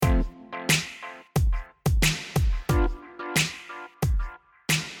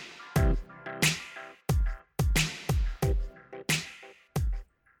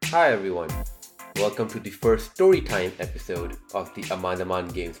Hi everyone, welcome to the first Storytime episode of the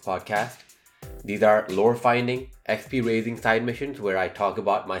Amandaman Games podcast. These are lore finding, XP raising side missions where I talk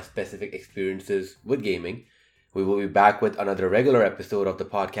about my specific experiences with gaming. We will be back with another regular episode of the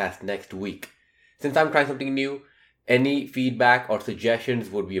podcast next week. Since I'm trying something new, any feedback or suggestions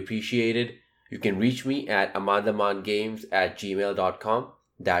would be appreciated. You can reach me at amandamangames@gmail.com.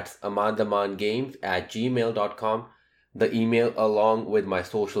 That's amandamangames@gmail.com. The email along with my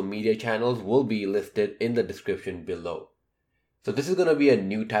social media channels will be listed in the description below. So this is going to be a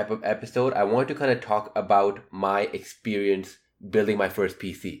new type of episode. I want to kind of talk about my experience building my first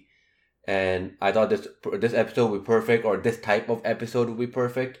PC. And I thought this episode would be perfect, or this type of episode would be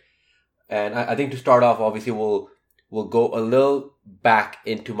perfect. And I think to start off, obviously we'll go a little back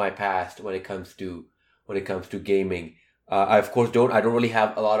into my past when it comes to gaming. I of course don't really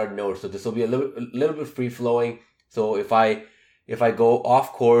have a lot of notes, so this will be a little bit free flowing. So if I go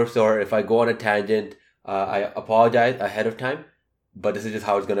off course or if I go on a tangent, I apologize ahead of time. But this is just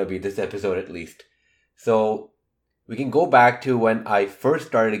how it's gonna be, this episode at least. So we can go back to when I first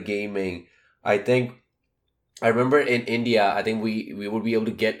started gaming. I remember in India, I think we would be able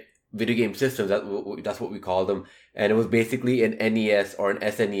to get video game systems. That's what we call them, and it was basically an NES or an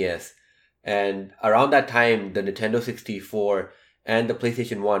SNES. And around that time, the Nintendo 64 and the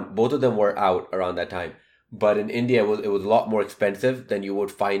PlayStation 1, both of them were out around that time. But in India, it was a lot more expensive than you would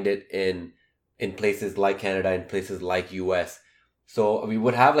find it in places like Canada and places like US. So we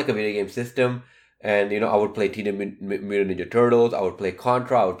would have like a video game system, and I would play Teenage Mutant Ninja Turtles, I would play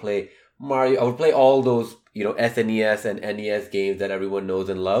Contra, I would play Mario, I would play all those SNES and NES games that everyone knows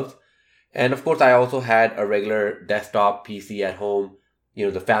and loves. And of course, I also had a regular desktop PC at home,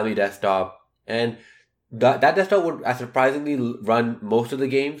 the family desktop, and that desktop would surprisingly run most of the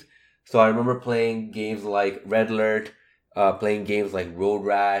games. So I remember playing games like Red Alert, playing games like Road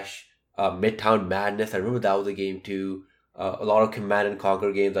Rash, Midtown Madness. I remember that was a game too. A lot of Command and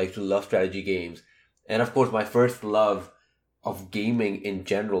Conquer games. I used to love strategy games. And of course, my first love of gaming in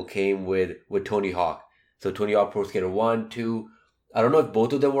general came with Tony Hawk. So Tony Hawk Pro Skater 1, 2. I don't know if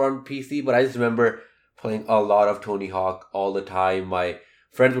both of them were on PC, but I just remember playing a lot of Tony Hawk all the time. My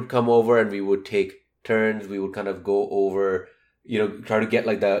friends would come over and we would take turns. We would kind of go over, try to get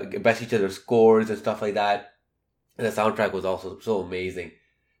like the best each other's scores and stuff like that. And the soundtrack was also so amazing.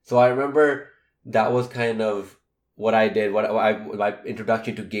 So I remember that was kind of what I did, my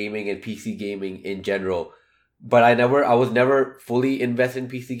introduction to gaming and PC gaming in general. But I was never fully invested in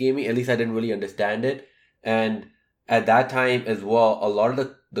PC gaming. At least I didn't really understand it. And at that time as well, a lot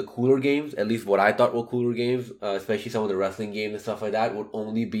of the cooler games, at least what I thought were cooler games, especially some of the wrestling games and stuff like that, would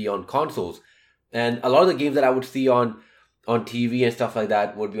only be on consoles. And a lot of the games that I would see on TV and stuff like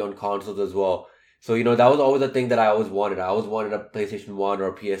that would be on consoles as well. So, that was always the thing that I always wanted. I always wanted a PlayStation 1 or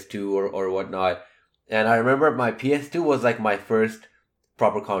a PS2 or whatnot. And I remember my PS2 was like my first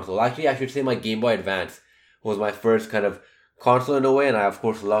proper console. Actually, I should say my Game Boy Advance was my first kind of console in a way. And I, of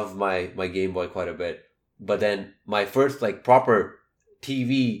course, loved my Game Boy quite a bit. But then my first like proper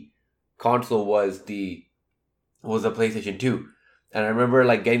TV console was the PlayStation 2. And I remember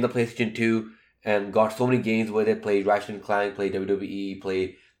like getting the PlayStation 2 and got so many games with it. Played Ratchet & Clank, played WWE,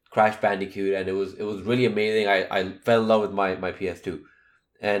 played Crash Bandicoot, and it was really amazing. I fell in love with my PS2.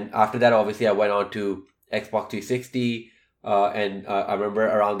 And after that, obviously, I went on to Xbox 360, and I remember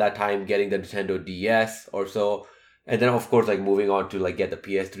around that time getting the Nintendo DS or so. And then, of course, like moving on to like get the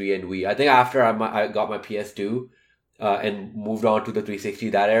PS3 and Wii. I think after I got my PS2 and moved on to the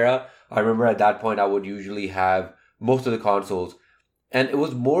 360, that era, I remember at that point I would usually have most of the consoles. And it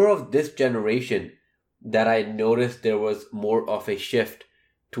was more of this generation that I noticed there was more of a shift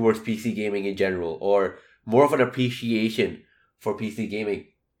towards PC gaming in general, or more of an appreciation for PC gaming.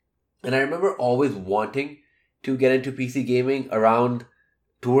 And I remember always wanting to get into PC gaming around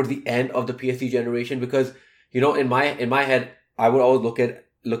towards the end of the PS3 generation, because in my head I would always look at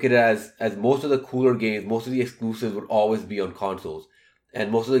it as most of the cooler games, most of the exclusives would always be on consoles,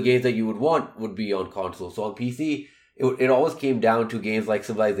 and most of the games that you would want would be on consoles. So on PC, it always came down to games like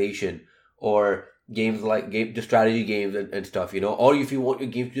Civilization or games like just strategy games and stuff, or if you want your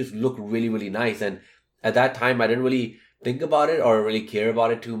game to just look really, really nice. And at that time, I didn't really think about it or really care about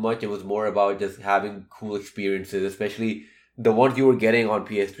it too much. It was more about just having cool experiences, especially the ones you were getting on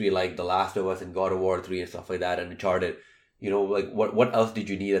PS3, like The Last of Us and God of War 3 and stuff like that, and Uncharted. Like what else did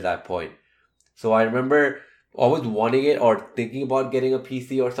you need at that point? So I remember always wanting it or thinking about getting a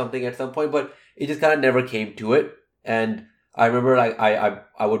PC or something at some point, but it just kind of never came to it. And I remember like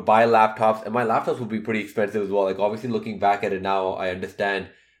I would buy laptops, and my laptops would be pretty expensive as well. Like obviously looking back at it now, I understand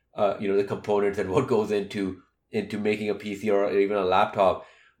the components and what goes into making a PC or even a laptop.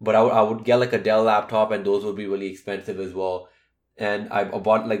 but I would get like a Dell laptop, and those would be really expensive as well. And I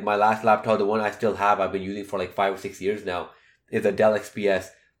bought like my last laptop, the one I still have, I've been using for like 5 or 6 years now, is a Dell XPS.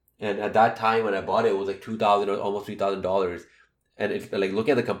 And at that time when I bought it was like 2,000 or almost $3,000. And it's like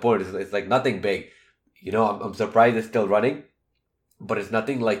looking at the components, it's like nothing big. I'm surprised it's still running, but it's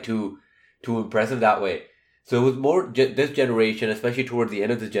nothing like too impressive that way. So it was more this generation, especially towards the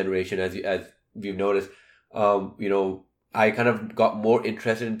end of this generation, as we've noticed. I kind of got more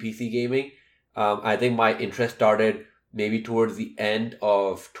interested in PC gaming. I think my interest started maybe towards the end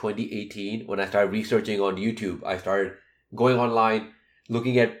of 2018 when I started researching on YouTube. I started going online,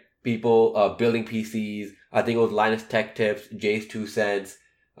 looking at people building PCs. I think it was Linus Tech Tips, Jay's 2 Cents,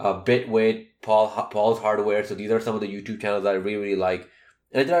 Bitwit, Paul's Hardware. So these are some of the YouTube channels that I really, really like.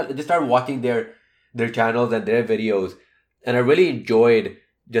 And I just started watching their channels and their videos. And I really enjoyed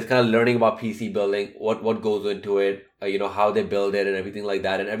just kind of learning about PC building, what goes into it, how they build it and everything like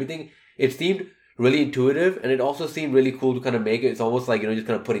that. And everything, it seemed really intuitive, and it also seemed really cool to kind of make it. It's almost like, just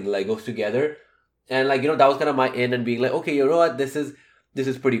kind of putting Legos together. And like, that was kind of my in, and being like, okay, you know what, this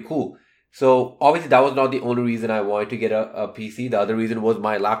is pretty cool. So obviously that was not the only reason I wanted to get a PC. The other reason was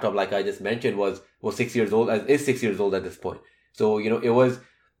my laptop, like I just mentioned, was 6 years old, is 6 years old at this point. So,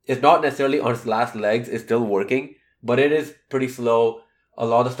 it's not necessarily on its last legs, it's still working, but it is pretty slow. A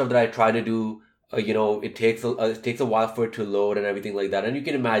lot of stuff that I try to do, it takes a while for it to load and everything like that. And you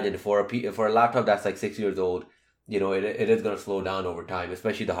can imagine for a laptop that's like 6 years old, it is going to slow down over time,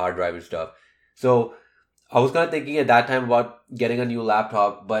 especially the hard drive and stuff. So I was kind of thinking at that time about getting a new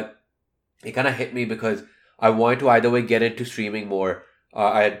laptop, but it kind of hit me because I wanted to either way get into streaming more.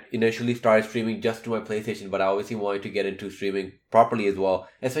 I had initially started streaming just to my PlayStation, but I obviously wanted to get into streaming properly as well,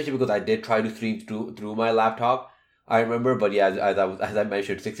 especially because I did try to stream through my laptop. I remember, but yeah, as I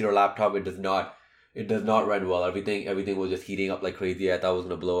mentioned, 6-year laptop, it does not run well. Everything was just heating up like crazy. I thought it was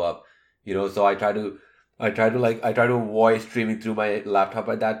gonna blow up, So I try to avoid streaming through my laptop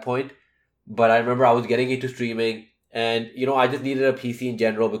at that point. But I remember I was getting into streaming, and I just needed a PC in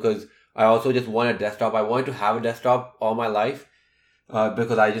general because I also just want a desktop. I wanted to have a desktop all my life,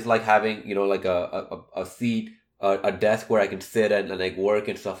 because I just like having like a seat, a desk where I can sit and like work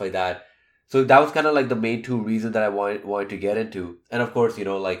and stuff like that. So that was kind of like the main two reasons that I wanted to get into. And of course,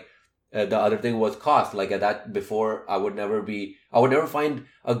 the other thing was cost. Like at that before, I would never find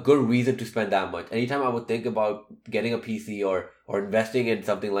a good reason to spend that much. Anytime I would think about getting a PC or investing in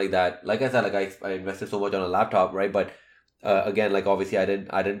something like that, like I said, like I invested so much on a laptop, right? But again, like obviously I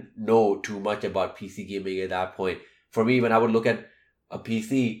didn't know too much about PC gaming at that point. For me, when I would look at a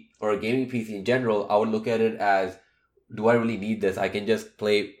PC or a gaming PC in general, I would look at it as, do I really need this? I can just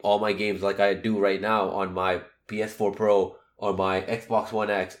play all my games like I do right now on my PS4 Pro or my Xbox One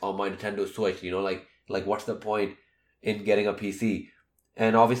X on my Nintendo Switch. Like what's the point in getting a PC?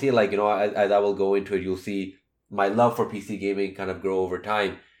 And obviously, like, as I will go into it, you'll see my love for PC gaming kind of grow over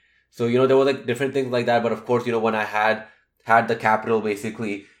time. So, there were like different things like that. But of course, when I had the capital,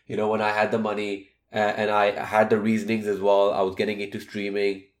 basically, when I had the money and I had the reasonings as well, I was getting into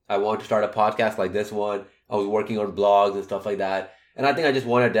streaming. I wanted to start a podcast like this one. I was working on blogs and stuff like that. And I think I just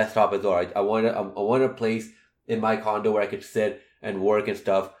wanted a desktop as well. I wanted a place in my condo where I could sit and work and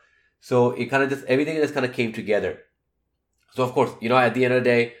stuff. So it kind of everything just kind of came together. So of course, at the end of the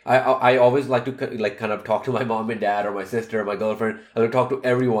day, I always like to like kind of talk to my mom and dad or my sister or my girlfriend. I would talk to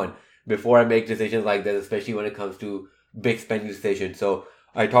everyone before I make decisions like this, especially when it comes to big spending decisions. So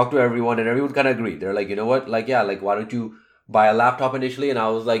I talked to everyone and everyone kind of agreed. They're like, you know what? Like, yeah, like why don't you buy a laptop initially? And I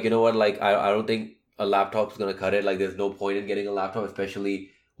was like, you know what? Like, I don't think a laptop's going to cut it. Like, there's no point in getting a laptop,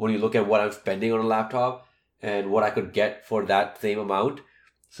 especially when you look at what I'm spending on a laptop and what I could get for that same amount.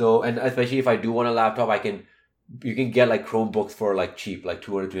 So, and especially if I do want a laptop, you can get like Chromebooks for like cheap, like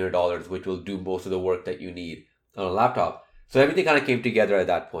 $200, $300, which will do most of the work that you need on a laptop. So everything kind of came together at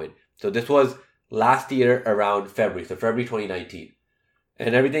that point. So this was last year around February, so February 2019.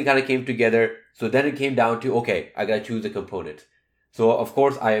 And everything kind of came together. So then it came down to, okay, I got to choose the components. So of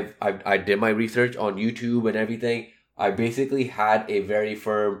course I did my research on YouTube and everything. I basically had a very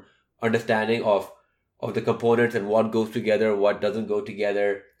firm understanding of the components and what goes together, what doesn't go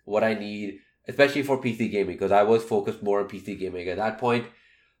together, what I need, especially for PC gaming, because I was focused more on PC gaming at that point.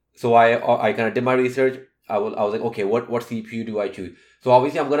 So I kind of did my research. I was like, okay, what CPU do I choose? So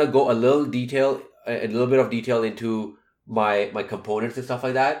obviously I'm gonna go a little bit of detail into my components and stuff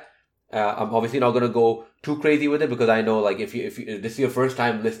like that. I'm obviously not gonna go too crazy with it because I know, like, if this is your first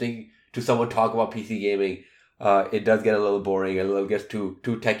time listening to someone talk about PC gaming, it does get a little boring, a little gets too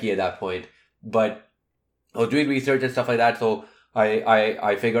techy at that point. But I was doing research and stuff like that, so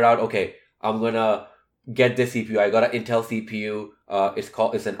I figured out, okay, I'm gonna get this CPU. I got an Intel CPU.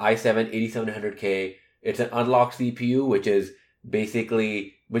 It's an i7 8700K. It's an unlocked CPU, which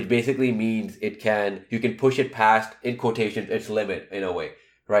basically means you can push it past, in quotations, its limit in a way,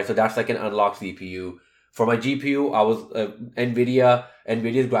 right? So that's like an unlocked CPU. For my GPU, I was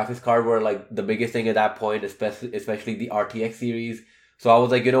NVIDIA's graphics card were like the biggest thing at that point, especially the RTX series. So I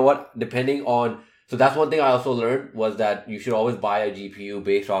was like, you know what? So that's one thing I also learned, was that you should always buy a GPU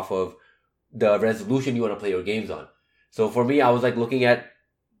based off of the resolution you want to play your games on. So for me, I was like looking at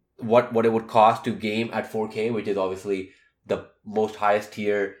what it would cost to game at 4K, which is obviously the most highest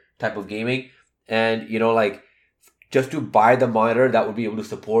tier type of gaming. And, like, just to buy the monitor that would be able to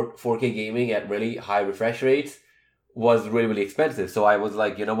support 4K gaming at really high refresh rates was really, really expensive. So I was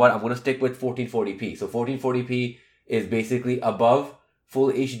like, you know what? I'm going to stick with 1440p. So 1440p is basically above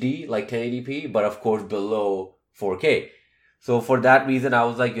full HD, like 1080p, but of course below 4K. So for that reason, I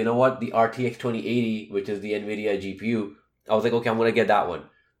was like, you know what? The RTX 2080, which is the NVIDIA GPU, I was like, okay, I'm going to get that one.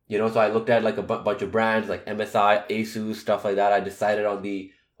 So I looked at like a bunch of brands like MSI, Asus, stuff like that. I decided on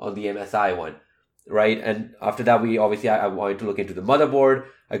the MSI one, right? And after that, I wanted to look into the motherboard.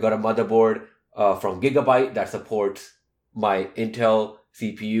 I got a motherboard from Gigabyte that supports my Intel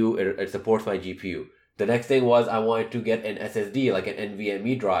CPU. It supports my GPU. The next thing was I wanted to get an SSD, like an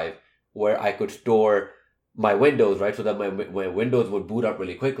NVMe drive, where I could store my Windows, right? So that my Windows would boot up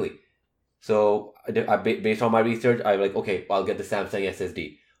really quickly. So based on my research, I was like, okay, I'll get the Samsung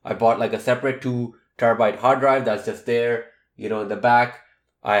SSD. I bought like a separate 2 terabyte hard drive that's just there, in the back.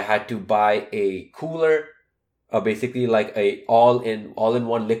 I had to buy a cooler, basically like a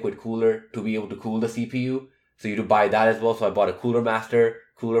all-in-one liquid cooler to be able to cool the CPU. So you had to buy that as well. So I bought a Cooler Master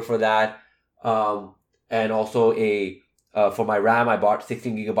cooler for that. And also for my RAM, I bought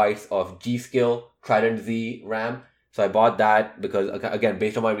 16 gigabytes of G.Skill Trident Z RAM. So I bought that because, again,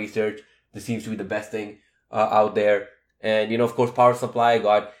 based on my research, this seems to be the best thing out there. And, of course, power supply, I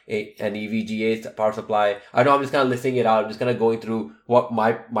got an EVGA power supply. I know I'm just kind of listing it out. I'm just kind of going through what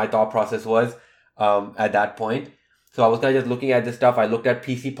my thought process was at that point. So I was kind of just looking at this stuff. I looked at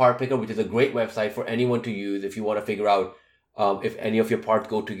PC Part Picker, which is a great website for anyone to use if you want to figure out if any of your parts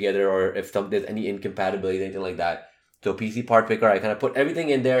go together or if there's any incompatibility, anything like that. So PC Part Picker, I kind of put everything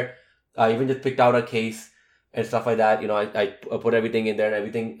in there. I even just picked out a case and stuff like that. I put everything in there, and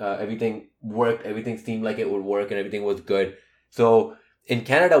everything worked. Everything seemed like it would work, and everything was good. So in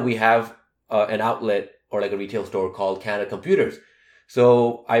Canada, we have an outlet or like a retail store called Canada Computers.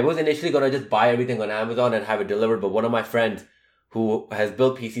 So I was initially going to just buy everything on Amazon and have it delivered. But one of my friends who has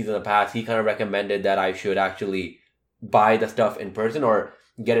built PCs in the past, he kind of recommended that I should actually buy the stuff in person or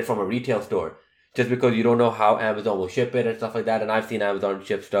get it from a retail store. Just because you don't know how Amazon will ship it and stuff like that. And I've seen Amazon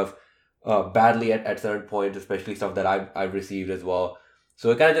ship stuff badly at certain points, especially stuff that I've received as well. So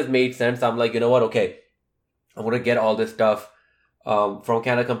it kind of just made sense. I'm like, you know what? Okay, I'm going to get all this stuff from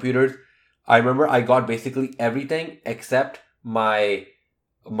Canada Computers. I remember I got basically everything except my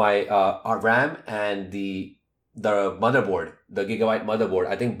RAM and the motherboard, the Gigabyte motherboard.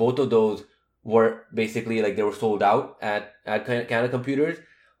 I think both of those were basically like they were sold out at Canada Computers.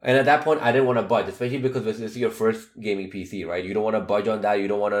 And at that point, I didn't want to budge, especially because this is your first gaming PC, right? You don't want to budge on that.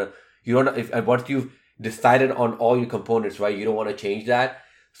 Once you've decided on all your components, right, you don't want to change that.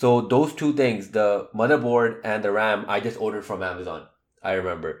 So those two things, the motherboard and the RAM, I just ordered from Amazon. I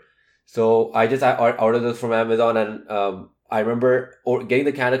remember. So I ordered those from Amazon, and I remember getting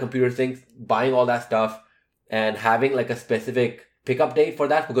the Canada Computers things, buying all that stuff, and having like a specific pickup date for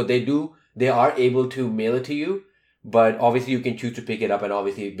that, because they are able to mail it to you, but obviously you can choose to pick it up. And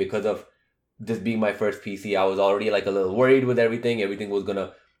obviously because of this being my first PC, I was already like a little worried with everything. Everything was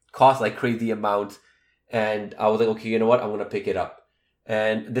gonna cost like crazy amounts, and I was like, okay, you know what? I'm gonna pick it up.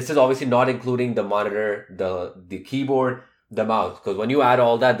 And this is obviously not including the monitor, the keyboard, the mouse, because when you add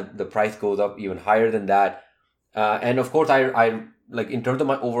all that, the price goes up even higher than that. And of course, I like in terms of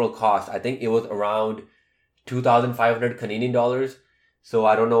my overall cost, I think it was around 2,500 Canadian dollars. So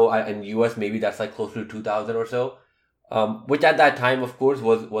I don't know, in US maybe that's like close to 2,000 or so. Which at that time, of course,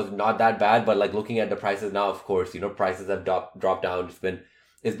 was not that bad. But like looking at the prices now, of course, prices have dropped down.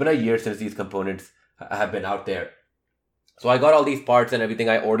 It's been a year since these components have been out there. So I got all these parts and everything.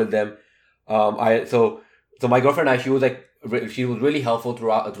 I ordered them. So my girlfriend and I, she was really helpful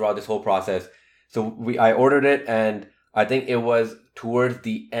throughout this whole process. So I ordered it, and I think it was towards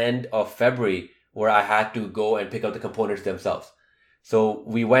the end of February where I had to go and pick up the components themselves. So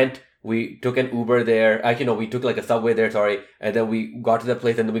we took an Uber there. Actually, no, we took like a subway there, sorry. And then we got to the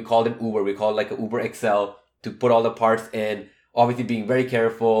place, and then we called an Uber. We called like an Uber XL to put all the parts in, obviously being very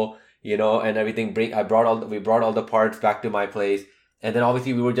careful, and everything. We brought all the parts back to my place. And then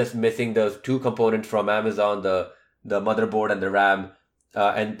obviously we were just missing those two components from Amazon, the motherboard and the RAM.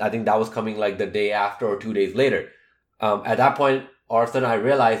 And I think that was coming like the day after or 2 days later. At that point, all of a sudden I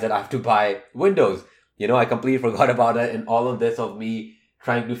realized that I have to buy Windows. I completely forgot about it in all of this of me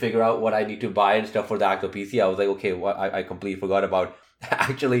trying to figure out what I need to buy and stuff for the actual PC. I was like, okay, I completely forgot about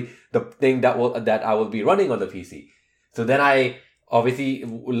actually the thing that I will be running on the PC. So then I obviously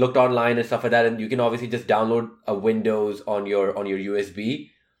looked online and stuff like that, and you can obviously just download a Windows on your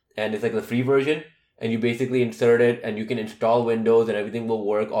USB, and it's like the free version, and you basically insert it and you can install Windows and everything will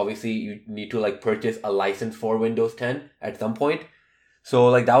work. Obviously you need to like purchase a license for Windows 10 at some point. So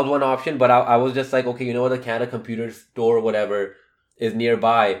like that was one option, but I was just like, okay, the Canada Computer Store or whatever is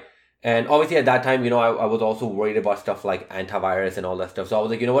nearby. And obviously at that time, I was also worried about stuff like antivirus and all that stuff. So I was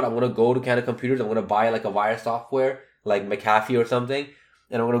like, you know what, I'm going to go to Canada Computers. I'm going to buy like a virus software like McAfee or something.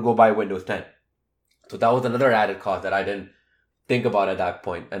 And I'm going to go buy Windows 10. So that was another added cost that I didn't think about at that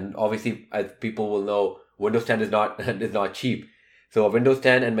point. And obviously, as people will know, Windows 10 is not is not cheap. So Windows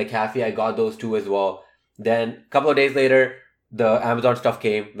 10 and McAfee, I got those two as well. Then a couple of days later, the Amazon stuff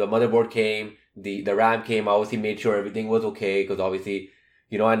came, the motherboard came, the RAM came. I obviously made sure everything was okay because obviously,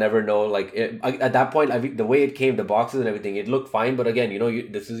 I never know. Like at that point, the way it came, the boxes and everything, it looked fine. But again,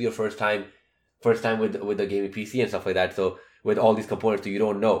 this is your first time with the gaming PC and stuff like that. So with all these components, so you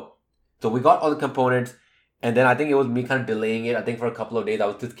don't know. So we got all the components, and then I think it was me kind of delaying it. I think for a couple of days, I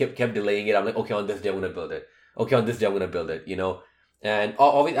was just kept delaying it. I'm like, okay, on this day I'm gonna build it. Okay, on this day I'm gonna build it. And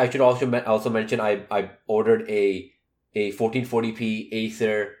obviously I should also mention I ordered a 1440p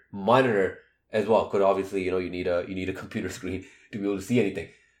Acer monitor as well. Because obviously you need a computer screen to be able to see anything.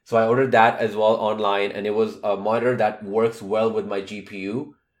 So I ordered that as well online, and it was a monitor that works well with my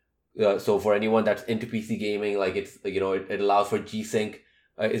GPU. So for anyone that's into PC gaming, like it's it allows for G-Sync,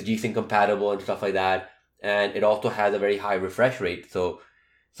 is G-Sync compatible and stuff like that, and it also has a very high refresh rate. So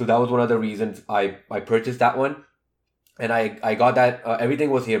that was one of the reasons I purchased that one, and I got that. Everything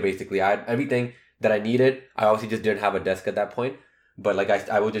was here basically. I had everything that I needed. I obviously just didn't have a desk at that point, but like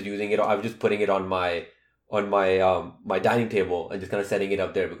I was just using it. I was just putting it on my my dining table and just kind of setting it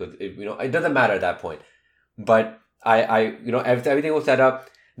up there because it doesn't matter at that point. But I everything was set up.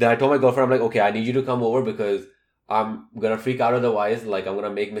 Then I told my girlfriend, I'm like, okay, I need you to come over because I'm gonna freak out otherwise. Like I'm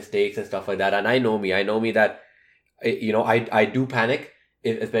gonna make mistakes and stuff like that. And I know me that I do panic,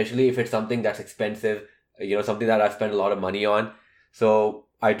 especially if it's something that's expensive. Something that I spend a lot of money on. So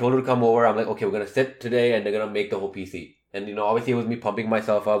I told her to come over. I'm like, okay, we're gonna sit today and they're gonna make the whole PC. And obviously it was me pumping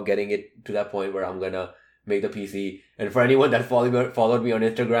myself up, getting it to that point where I'm gonna make the PC. And for anyone that followed me on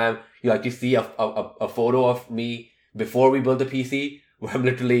Instagram, you actually see a photo of me before we built the PC, where I'm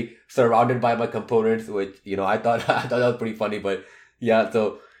literally surrounded by my components, which I thought that was pretty funny. But yeah,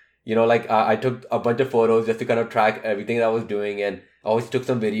 so I took a bunch of photos just to kind of track everything that I was doing, and I always took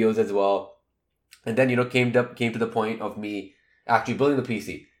some videos as well. And then came to the point of me actually building the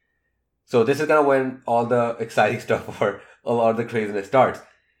PC. So this is kind of when all the exciting stuff or a lot of the craziness starts.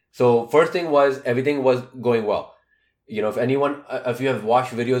 So first thing was everything was going well. If you have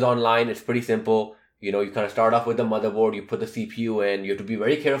watched videos online, it's pretty simple. You kind of start off with the motherboard, you put the CPU in. You have to be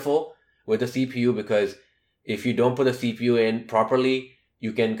very careful with the CPU because if you don't put the CPU in properly,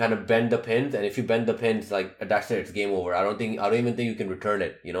 you can kind of bend the pins. And if you bend the pins, like that's it, it's game over. I don't even think you can return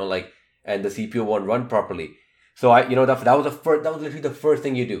it, and the CPU won't run properly. So that was literally the first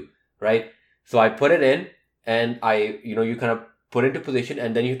thing you do, right? So I put it in and you kind of put it into position,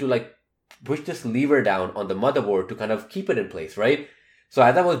 and then you have to like push this lever down on the motherboard to kind of keep it in place, right? So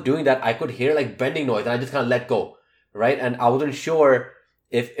as I was doing that, I could hear like bending noise and I just kind of let go, right? And I wasn't sure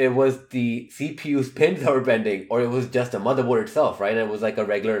if it was the CPU's pins that were bending or it was just the motherboard itself, right? And it was like a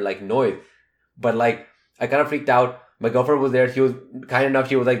regular like noise. But like, I kind of freaked out. My girlfriend was there. She was kind enough.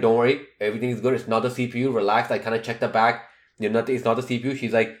 She was like, don't worry. Everything is good. It's not the CPU. Relax. I kind of checked the back. It's not the CPU.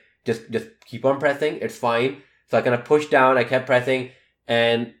 She's like, just keep on pressing. It's fine. So I kind of pushed down. I kept pressing.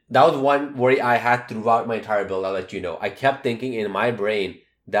 And that was one worry I had throughout my entire build. I'll let you know. I kept thinking in my brain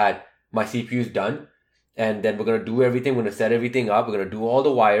that my CPU is done. And then we're going to do everything. We're going to set everything up. We're going to do all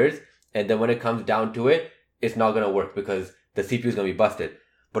the wires. And then when it comes down to it, it's not going to work because the CPU is going to be busted.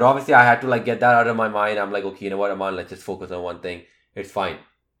 But obviously I had to like get that out of my mind. I'm like, okay, you know what, Aman, let's just focus on one thing. It's fine.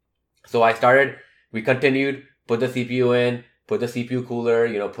 So we continued, put the CPU in, put the CPU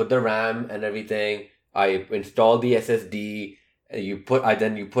cooler, put the RAM and everything. I installed the SSD. You put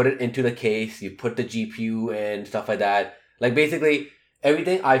it into the case. You put the GPU and stuff like that. Like basically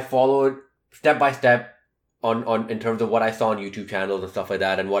everything I followed step by step on in terms of what I saw on YouTube channels and stuff like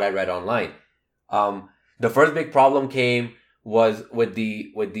that and what I read online. The first big problem came was with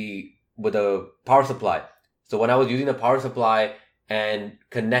the power supply. So when I was using the power supply and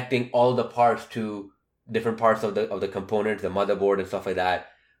connecting all the parts to different parts of the components, the motherboard and stuff like that.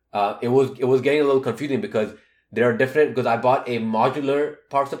 It was getting a little confusing because there are different, because I bought a modular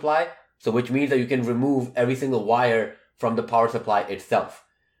power supply, so which means that you can remove every single wire from the power supply itself,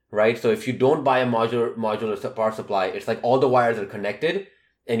 right? So if you don't buy a modular power supply, it's like all the wires are connected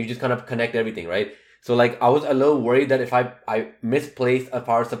and you just kind of connect everything, right? So like I was a little worried that if I misplaced a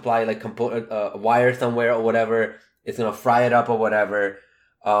power supply, like component wire somewhere or whatever, it's gonna fry it up or whatever.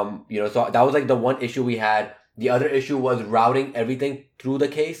 So that was like the one issue we had. The other issue was routing everything through the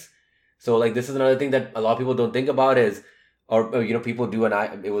case. So like this is another thing that a lot of people don't think about is, or people do,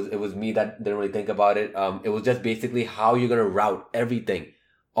 and it was me that didn't really think about it. It was just basically how you're gonna route everything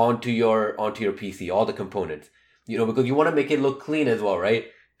onto your PC, all the components. Because you want to make it look clean as well, right?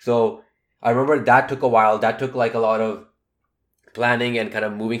 So I remember that took a while. That took like a lot of planning and kind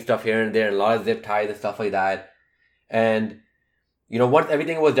of moving stuff here and there, and a lot of zip ties and stuff like that. And once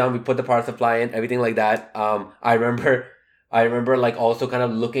everything was done, we put the power supply in, everything like that. I remember like also kind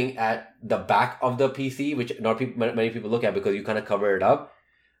of looking at the back of the PC, which not many people look at because you kind of cover it up,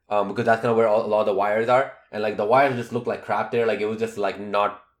 because that's kind of where a lot of the wires are, and like the wires just look like crap there. Like it was just like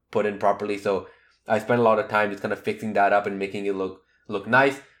not put in properly. So I spent a lot of time just kind of fixing that up and making it look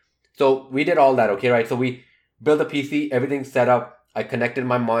nice. So we did all that, okay, right? So we built the PC, everything's set up. I connected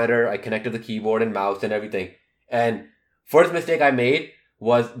my monitor, I connected the keyboard and mouse and everything. And first mistake I made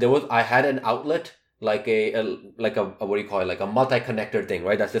was I had an outlet, like a what do you call it, like a multi-connector thing,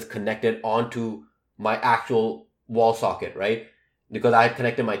 right? That's just connected onto my actual wall socket, right? Because I had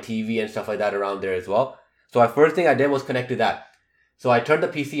connected my TV and stuff like that around there as well. So the first thing I did was connect to that. So I turned the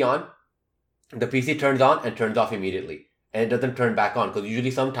PC on. The PC turns on and turns off immediately. And it doesn't turn back on, because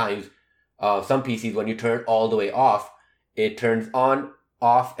usually sometimes some PCs, when you turn it all the way off, it turns on,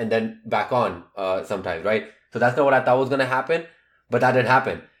 off, and then back on sometimes, right? So that's not what I thought was going to happen, but that didn't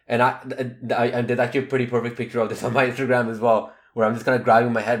happen. And there's actually a pretty perfect picture of this on my Instagram as well, where I'm just kind of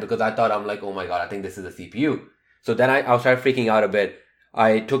grabbing my head because I thought, I'm like, oh my God, I think this is the CPU. So then I started freaking out a bit.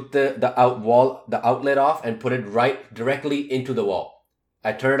 I took the outlet off and put it right directly into the wall.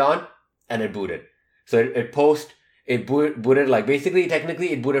 I turned it on and it booted. So it booted like basically,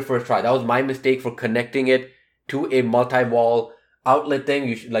 technically it booted first try. That was my mistake for connecting it to a multi-wall outlet thing.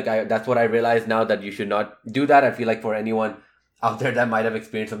 You should that's what I realized now, that you should not do that. I feel like for anyone out there that might have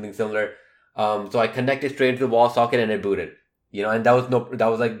experienced something similar. So I connected straight into the wall socket and it booted. And that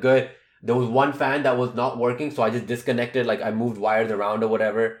was like good. There was one fan that was not working, so I just disconnected, like I moved wires around or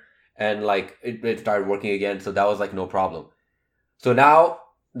whatever, and like it started working again. So that was like no problem. So now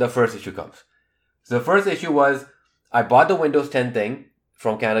the first issue comes. So the first issue was I bought the Windows 10 thing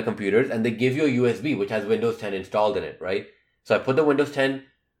from Canada Computers, and they give you a USB which has Windows 10 installed in it, right? So I put the Windows 10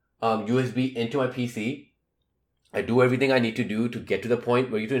 USB into my PC. I do everything I need to do to get to the point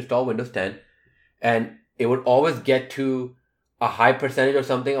where you to install Windows 10, and it would always get to a high percentage or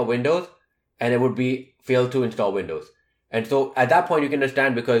something of Windows, and it would be failed to install Windows. And so at that point you can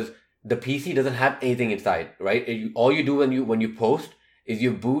understand, because the PC doesn't have anything inside, right? All you do when you post is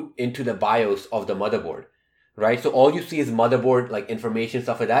you boot into the BIOS of the motherboard, right? So all you see is motherboard like information,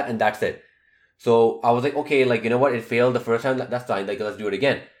 stuff like that, and that's it. So I was like, okay, like, you know what? It failed the first time. That's fine. Like, let's do it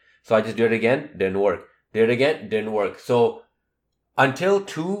again. So I just did it again. Didn't work. Did it again. Didn't work. So until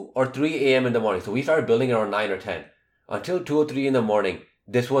 2 or 3 a.m. in the morning. So we started building around 9 or 10. Until 2 or 3 in the morning,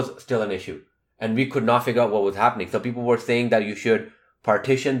 this was still an issue. And we could not figure out what was happening. So people were saying that you should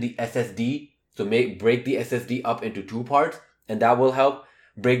partition the SSD. So break the SSD up into 2 parts, and that will help.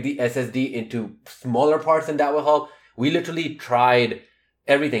 Break the SSD into smaller parts, and that will help. We literally tried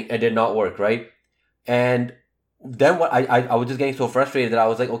everything. It did not work, right? And then what I was just getting so frustrated that I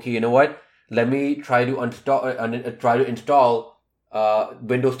was like, okay, you know what? Let me try to install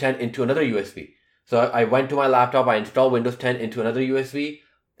Windows 10 into another USB. So I went to my laptop, I installed Windows 10 into another USB.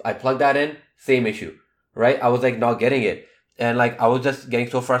 I plugged that in, same issue, right? I was like not getting it. And like, I was just getting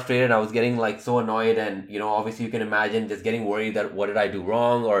so frustrated. I was getting like so annoyed. And, obviously you can imagine just getting worried that what did I do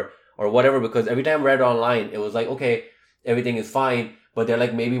wrong or whatever, because every time I read online, it was like, okay, everything is fine. But they're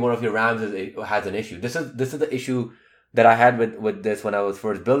like, maybe one of your RAMs has an issue. This is the issue that I had with this when I was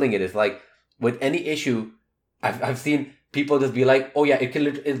first building it. It's like, with any issue, I've seen people just be like, oh yeah, it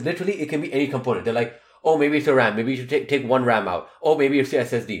can be any component. They're like, oh, maybe it's your RAM. Maybe you should take one RAM out. Oh, maybe it's your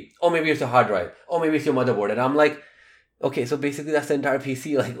SSD. Oh, maybe it's your hard drive. Oh, maybe it's your motherboard. And I'm like, okay, so basically that's the entire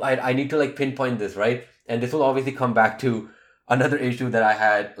PC. Like, I need to like pinpoint this, right? And this will obviously come back to another issue that I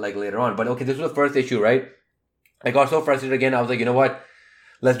had like later on. But okay, this was the first issue, right? I got so frustrated again. I was like, you know what?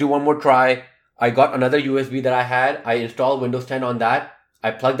 Let's do one more try. I got another USB that I had. I installed Windows 10 on that. I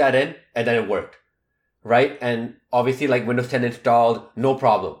plugged that in, and then it worked. right? And obviously like Windows 10 installed, no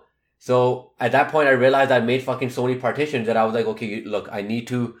problem. So at that point I realized I made fucking so many partitions that I was like, okay, look, I need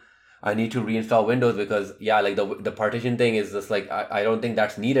to reinstall Windows because yeah, like the partition thing is just like I don't think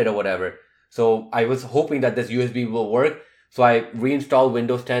that's needed or whatever. So I was hoping that this USB will work. So I reinstalled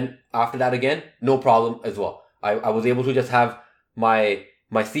Windows 10 after that again, no problem as well. I was able to just have my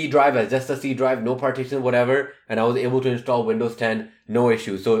C drive as just a C drive, no partition, whatever, and I was able to install Windows 10, no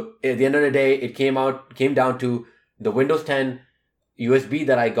issue. So at the end of the day, it came down to the Windows 10 USB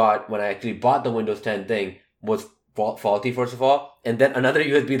that I got when I actually bought the Windows 10 thing was faulty, first of all, and then another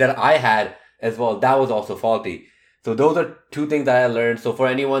USB that I had as well, that was also faulty. So those are two things that I learned. So for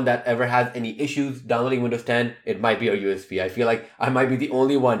anyone that ever has any issues downloading Windows 10, it might be a USB. I feel like I might be the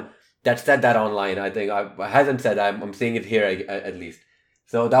only one that said that online. I think I hasn't said that. I'm saying it here at least.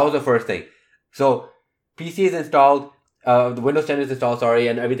 So that was the first thing. So PC is installed, the Windows 10 is installed, sorry,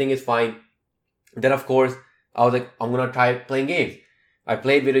 and everything is fine. Then of course, I was like, I'm gonna try playing games. I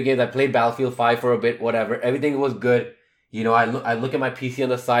played video games. I played Battlefield 5 for a bit, whatever. Everything was good. You know, I look at my PC on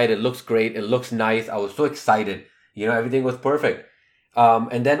the side. It looks great. It looks nice. I was so excited. You know, everything was perfect.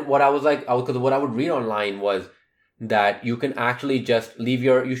 And then what I was like, because what I would read online was that you can actually just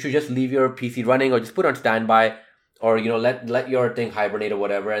you should just leave your PC running or just put on standby, or, you know, let your thing hibernate or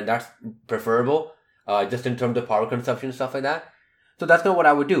whatever. And that's preferable, just in terms of power consumption and stuff like that. So that's not what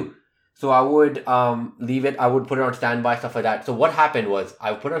I would do. So I would leave it. I would put it on standby, stuff like that. So what happened was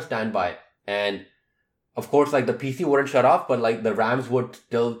I would put it on standby, and of course, like the PC wouldn't shut off, but like the RAMs would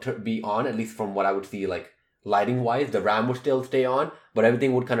still be on, at least from what I would see, like lighting wise, the RAM would still stay on, but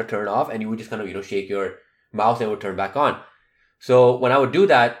everything would kind of turn off, and you would just kind of, you know, shake your mouse and it would turn back on. So when I would do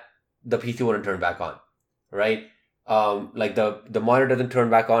that, the PC wouldn't turn back on, right? Like the monitor doesn't turn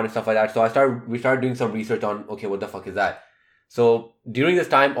back on and stuff like that. So we started doing some research on, okay, what the fuck is that? So during this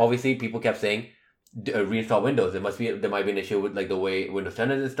time, obviously, people kept saying, reinstall Windows. There might be an issue with like the way Windows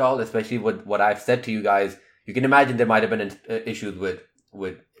 10 is installed, especially with what I've said to you guys. You can imagine there might have been issues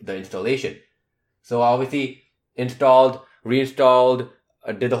with the installation. So obviously reinstalled,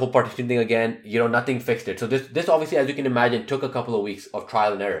 did the whole partition thing again. You know, nothing fixed it. So this obviously, as you can imagine, took a couple of weeks of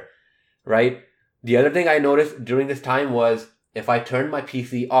trial and error, right? The other thing I noticed during this time was if I turned my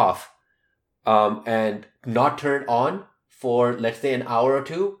PC off, and not turn on for, let's say, an hour or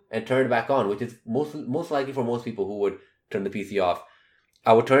two and turn it back on, which is most likely for most people who would turn the PC off.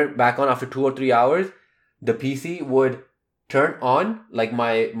 I would turn it back on after 2 or 3 hours. The PC would turn on, like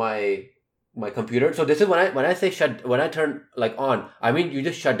my computer. So this is when I say when I turn like on, I mean you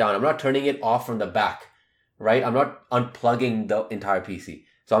just shut down. I'm not turning it off from the back, right? I'm not unplugging the entire PC.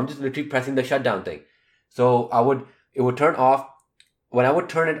 So I'm just literally pressing the shutdown thing. So it would turn off. When I would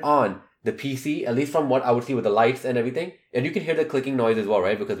turn it on, the PC, at least from what I would see with the lights and everything, and you can hear the clicking noise as well,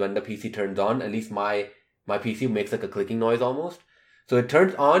 right? Because when the PC turns on, at least my PC makes like a clicking noise almost. So it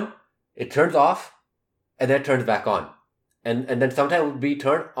turns on, it turns off, and then it turns back on. And then sometimes it would be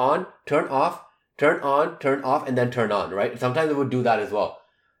turn on, turn off, turn on, turn off, and then turn on, right? Sometimes it would do that as well.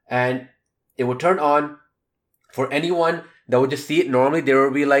 And it would turn on. For anyone that would just see it normally, they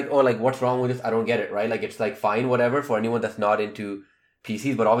would be like, oh, like, what's wrong with this? I don't get it, right? Like, it's like fine, whatever, for anyone that's not into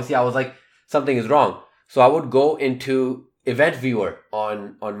PCs. But obviously I was like, something is wrong. So I would go into Event Viewer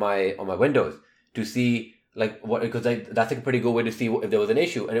on my Windows to see like what, because that's like a pretty good way to see if there was an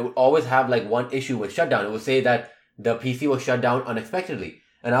issue. And it would always have like one issue with shutdown. It would say that the PC was shut down unexpectedly.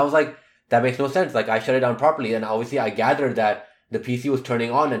 And I was like, that makes no sense. Like, I shut it down properly. And obviously I gathered that the PC was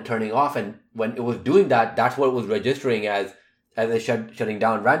turning on and turning off, and when it was doing that, that's what it was registering as it shutting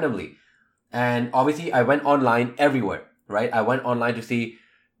down randomly. And obviously, I went online everywhere, right? I went online to see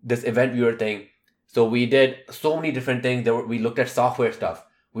this Event Viewer thing. So we did so many different things. We looked at software stuff.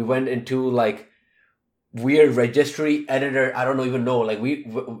 We went into like weird registry editor. I don't even know. Like we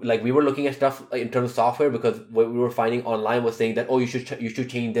were looking at stuff in terms of software, because what we were finding online was saying that, oh, you should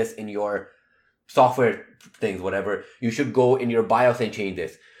change this in your software things, whatever. You should go in your BIOS and change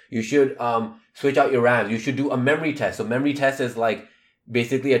this. You should switch out your RAM. You should do a memory test. So memory test is like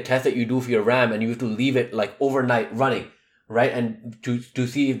basically a test that you do for your RAM, and you have to leave it like overnight running, right? And to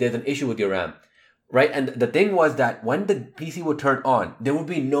see if there's an issue with your RAM, right? And the thing was that when the PC would turn on, there would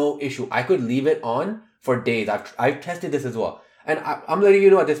be no issue. I could leave it on for days. I've tested this as well. And I'm letting you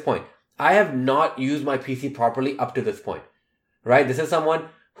know at this point, I have not used my PC properly up to this point, right? This is someone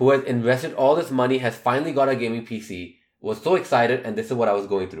who has invested all this money, has finally got a gaming PC, was so excited, and this is what I was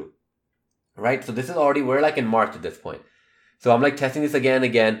going through, right? So this is already, we're like in March at this point. So I'm like testing this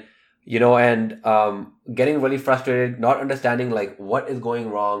again, you know, and getting really frustrated, not understanding like what is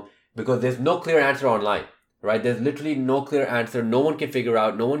going wrong, because there's no clear answer online, right? There's literally no clear answer. No one can figure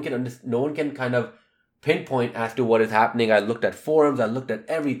out, no one can kind of pinpoint as to what is happening. I looked at forums, I looked at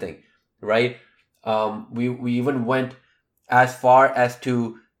everything, right? We even went as far as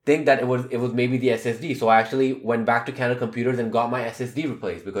to think that it was maybe the SSD. So I actually went back to Canada Computers and got my SSD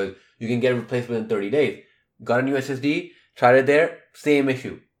replaced, because you can get it replaced within 30 days. Got a new SSD, tried it there, same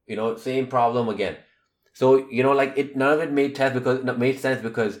issue, same problem again. So, none of it made sense,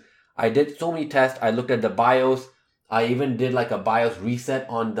 because I did so many tests. I looked at the BIOS. I even did like a BIOS reset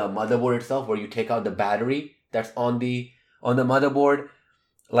on the motherboard itself, where you take out the battery that's on the motherboard.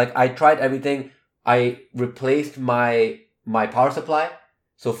 Like, I tried everything. I replaced my power supply.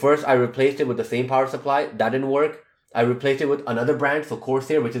 So first I replaced it with the same power supply. That didn't work. I replaced it with another brand, so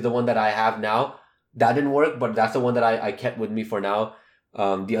Corsair, which is the one that I have now. That didn't work, but that's the one that I kept with me for now.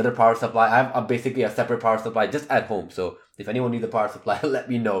 The other power supply, I have basically a separate power supply just at home. So if anyone needs a power supply, let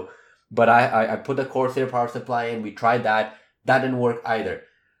me know. But I put the Corsair power supply in. We tried that. That didn't work either.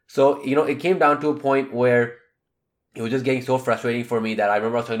 So, it came down to a point where it was just getting so frustrating for me that I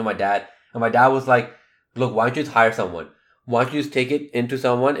remember I was talking to my dad, and my dad was like, look, why don't you just hire someone? Why don't you just take it into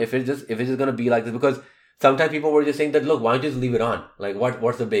someone if it's just going to be like this? Because sometimes people were just saying that, look, why don't you just leave it on? Like,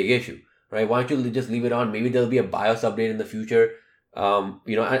 what's the big issue, right? Why don't you just leave it on? Maybe there'll be a BIOS update in the future.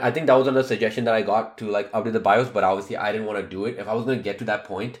 I think that was another suggestion that I got to like update the BIOS, but obviously I didn't want to do it. If I was going to get to that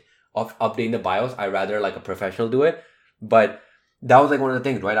point of updating the BIOS, I'd rather like a professional do it. But that was like one of the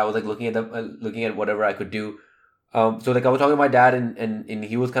things, right? I was like looking at whatever I could do. So like I was talking to my dad, and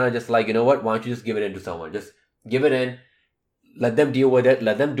he was kind of just like, you know what? Why don't you just give it in to someone? Just give it in. Let them deal with it.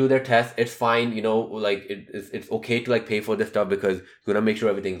 Let them do their tests. It's fine. Like it's okay to like pay for this stuff, because you're gonna make sure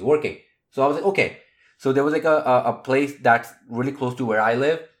everything's working. So I was like, okay. So there was like a place that's really close to where I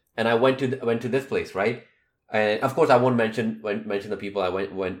live, and I went to this place, right? And of course, I won't mention the people I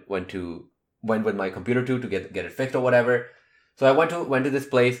went with my computer to get it fixed or whatever. So I went to this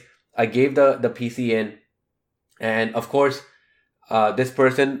place. I gave the PC in, and of course, this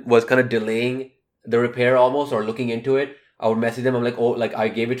person was kind of delaying the repair almost, or looking into it. I would message them. I'm like, oh, like I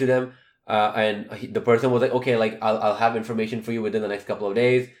gave it to them, and the person was like, okay, like I'll have information for you within the next couple of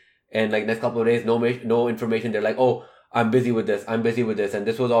days. And like next couple of days, no information. They're like, oh, I'm busy with this. And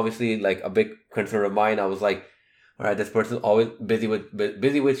this was obviously like a big concern of mine. I was like, all right, this person's always busy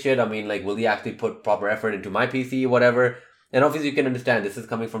with shit. I mean, like, will he actually put proper effort into my PC, whatever? And obviously, you can understand this is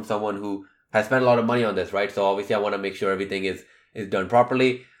coming from someone who has spent a lot of money on this, right? So obviously, I want to make sure everything is done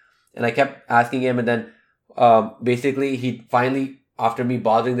properly. And I kept asking him, and then basically, he finally, after me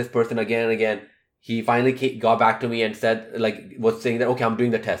bothering this person again and again, he finally got back to me and said, like, was saying that, okay, I'm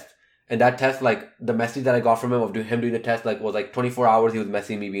doing the test. And that test, like, the message that I got from him of him doing the test, like, was like 24 hours. He was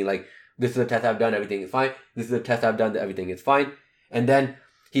messaging me being like, this is the test I've done, everything is fine. This is the test I've done, everything is fine. And then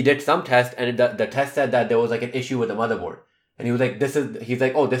he did some test, and the test said that there was like an issue with the motherboard. And he was like, he's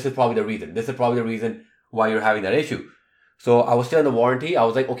like, oh, this is probably the reason. This is probably the reason why you're having that issue. So I was still in the warranty. I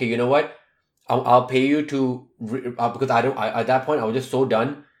was like, okay, you know what? I'll pay you to, because at that point, I was just so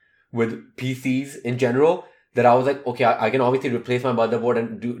done with PCs in general, that I was like, okay, I can obviously replace my motherboard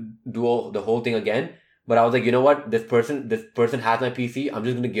and do the whole thing again. But I was like, you know what? This person has my PC. I'm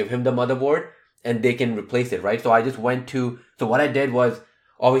just going to give him the motherboard, and they can replace it, right? So I just so what I did was,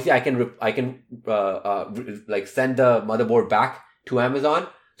 obviously I can like send the motherboard back to Amazon.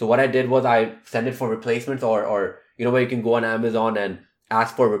 So what I did was I sent it for replacements, or where you can go on Amazon and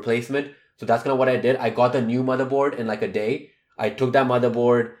ask for a replacement. So that's kind of what I did. I got the new motherboard in like a day. I took that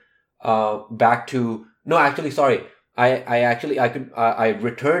motherboard back to, no, actually, sorry. I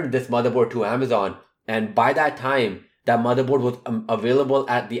returned this motherboard to Amazon, and by that time, that motherboard was available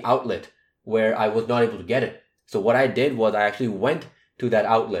at the outlet where I was not able to get it. So what I did was I actually went to that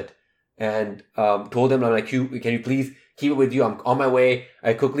outlet and told them, I'm like, can you please keep it with you? I'm on my way.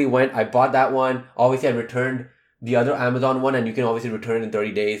 I quickly went. I bought that one. Obviously, I returned the other Amazon one, and you can obviously return it in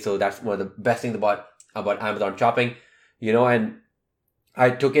 30 days. So that's one of the best things about Amazon shopping, and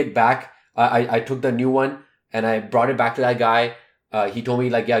I took it back. I took the new one and I brought it back to that guy. He told me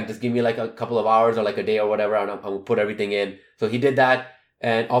like, yeah, just give me like a couple of hours or like a day or whatever, and I'm gonna put everything in. So he did that,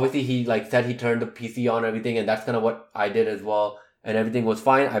 and obviously he like said he turned the PC on and everything, and that's kind of what I did as well. And everything was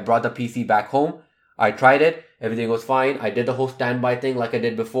fine. I brought the PC back home. I tried it. Everything was fine. I did the whole standby thing like I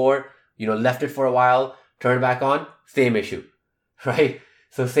did before. Left it for a while, turned it back on. Same issue, right?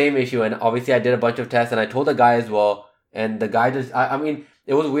 So same issue. And obviously I did a bunch of tests, and I told the guy as well. And the guy just, I mean,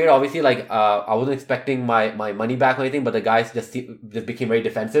 it was weird. Obviously, like, I wasn't expecting my money back or anything, but the guy just became very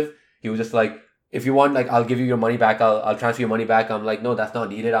defensive. He was just like, if you want, like, I'll give you your money back. I'll transfer your money back. I'm like, no, that's not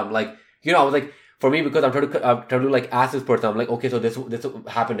needed. I'm like, I was like, for me, because I'm trying to like ask this person, I'm like, okay, so this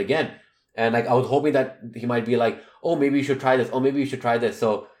happened again. And like, I was hoping that he might be like, oh, maybe you should try this. Oh, maybe you should try this.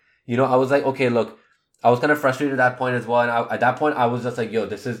 So, I was like, okay, look, I was kind of frustrated at that point as well. And at that point, I was just like, yo,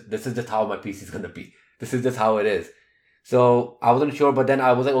 this is just how my PC is going to be. This is just how it is. So I wasn't sure, but then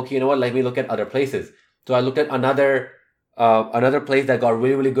I was like, okay, you know what? Let me look at other places. So I looked at another place that got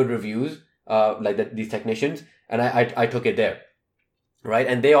really, really good reviews, these technicians, and I took it there, right?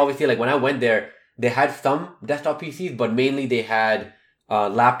 And they obviously, like, when I went there, they had some desktop PCs, but mainly they had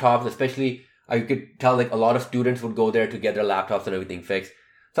laptops. Especially, you could tell like a lot of students would go there to get their laptops and everything fixed.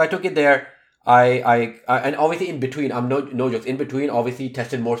 So I took it there. I and obviously in between, I'm no jokes. In between, obviously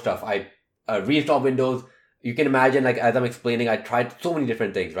tested more stuff. I reinstalled Windows. You can imagine, like, as I'm explaining, I tried so many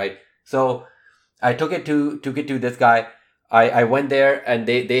different things, right? So I took it to this guy. I went there, and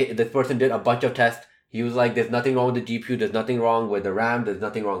this person did a bunch of tests. He was like, there's nothing wrong with the GPU, there's nothing wrong with the RAM, there's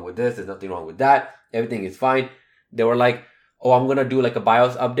nothing wrong with this, there's nothing wrong with that. Everything is fine. They were like, oh, I'm gonna do like a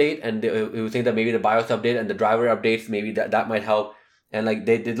BIOS update, and he was saying that maybe the BIOS update and the driver updates, maybe that might help. And like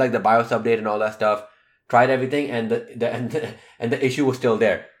they did like the BIOS update and all that stuff. Tried everything, and the issue was still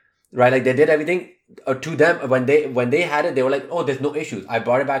there, right? Like they did everything to them when they had it, they were like, oh, there's no issues. I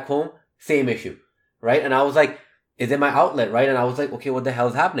brought it back home, same issue, right? And I was like, is it my outlet, right? And I was like, okay, what the hell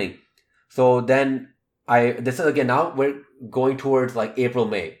is happening? So then this is again, now we're going towards like April,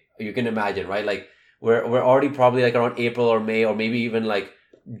 May. You can imagine, right? Like we're already probably like around April or May, or maybe even like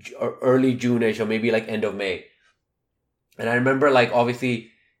early June-ish, or maybe like end of May. And I remember like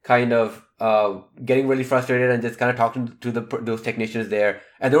obviously kind of getting really frustrated and just kind of talking to those technicians there.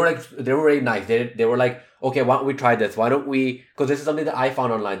 And they were really nice. They were like, okay, why don't we try this? Why don't we, because this is something that I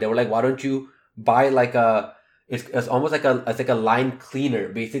found online. They were like, why don't you buy like it's almost like a line cleaner.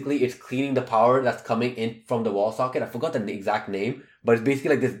 Basically, it's cleaning the power that's coming in from the wall socket. I forgot the exact name, but it's basically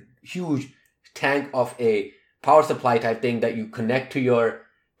like this huge tank of a power supply type thing that you connect to your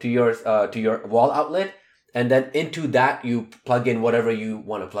wall outlet, and then into that you plug in whatever you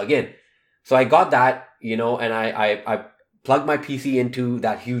want to plug in. So I got that, and I plugged my PC into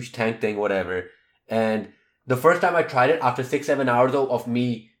that huge tank thing, whatever. And the first time I tried it, after 6-7 hours of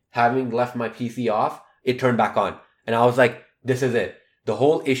me having left my PC off, it turned back on. And I was like, this is it. The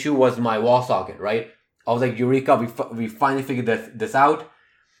whole issue was my wall socket, right? I was like, eureka, we finally figured this out.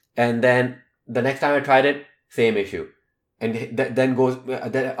 And then the next time I tried it, same issue. And then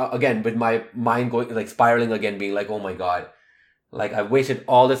again, with my mind going, like, spiraling again, being like, oh my God, like, I wasted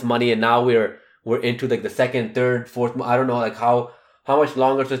all this money, and now we're into like the second, third, fourth, I don't know, like how much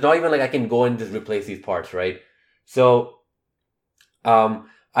longer. So it's not even like I can go and just replace these parts, right? So,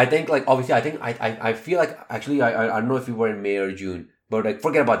 I think, like, obviously, I feel like, actually, I don't know if we were in May or June, but like,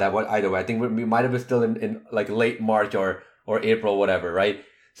 forget about that. What either way, I think we might have been still in like late March or April, whatever, right?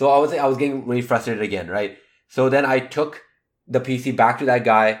 So I was getting really frustrated again, right? So then I took the PC back to that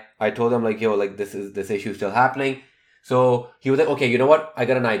guy. I told him like, yo, like this issue is still happening. So he was like, okay, you know what? I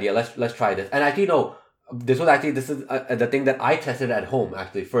got an idea. Let's try this. And actually, no, this is the thing that I tested at home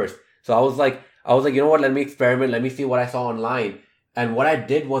actually first. So I was like, you know what? Let me experiment. Let me see what I saw online. And what I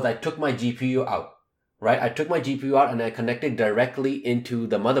did was I took my GPU out, right? I took my GPU out and I connected directly into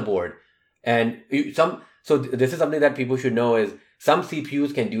the motherboard. And so this is something that people should know is some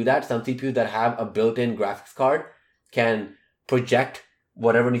CPUs can do that. Some CPUs that have a built-in graphics card can project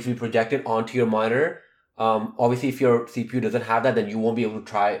whatever needs to be projected onto your monitor. Obviously, if your CPU doesn't have that, then you won't be able to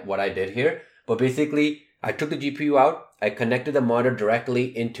try what I did here. But basically, I took the GPU out, I connected the monitor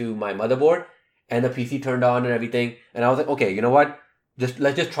directly into my motherboard, and the PC turned on and everything. And I was like, okay, you know what?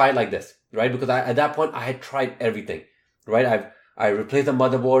 Let's just try it like this, right? Because at that point, I had tried everything, right? I replaced the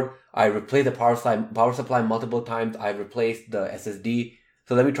motherboard, I replaced the power supply multiple times, I replaced the SSD.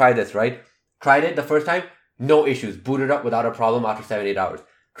 So let me try this, right? Tried it the first time, no issues. Booted up without a problem after 7-8 hours.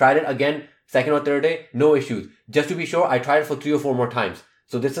 Tried it again, second or third day, no issues. Just to be sure, I tried it for 3 or 4 more times.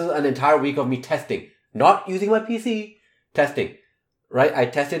 So this is an entire week of me testing. Not using my PC, testing, right? I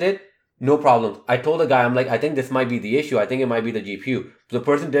tested it, no problems. I told the guy, I'm like, I think this might be the issue. I think it might be the GPU. So the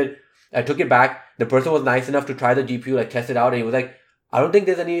person did. I took it back. The person was nice enough to try the GPU, like test it out. And he was like, I don't think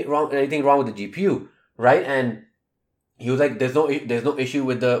there's anything wrong with the GPU, right? And he was like, there's no issue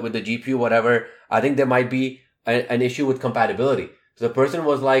with the GPU, whatever. I think there might be an issue with compatibility. So the person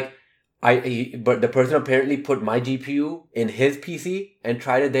was like, but the person apparently put my GPU in his PC and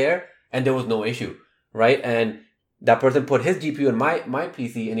tried it there, and there was no issue, right? And that person put his GPU in my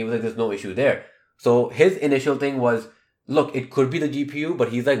PC, and he was like, there's no issue there. So his initial thing was, look, it could be the GPU, but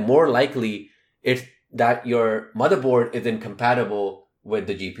he's like, more likely it's that your motherboard is incompatible with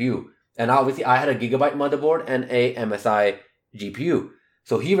the GPU. And obviously I had a Gigabyte motherboard and a MSI GPU.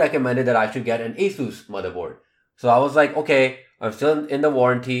 So he recommended that I should get an Asus motherboard. So I was like, okay, I'm still in the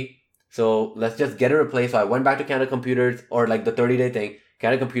warranty, so let's just get it replaced. So I went back to Canada Computers, or like the 30-day thing,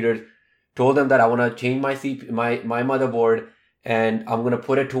 Canada Computers, told them that I want to change my motherboard, and I'm gonna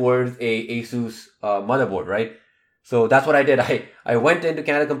put it towards a Asus motherboard, right? So that's what I did. I went into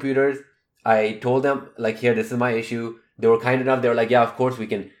Canada Computers. I told them like, here, this is my issue. They were kind enough. They were like, yeah, of course we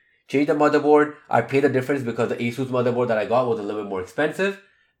can change the motherboard. I paid the difference because the Asus motherboard that I got was a little bit more expensive.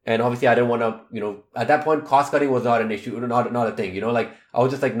 And obviously I didn't want to, at that point, cost cutting was not an issue, not a thing, like I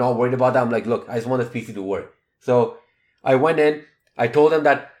was just like not worried about that. I'm like, look, I just want this PC to work. So I went in, I told them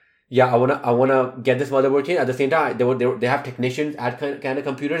that, yeah, I wanna get this motherboard changed. At the same time, they have technicians at Canada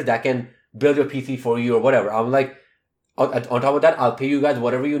Computers that can build your PC for you or whatever. I'm like, on top of that, I'll pay you guys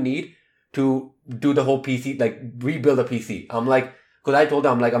whatever you need to do the whole PC, like rebuild the PC. I'm like, because I told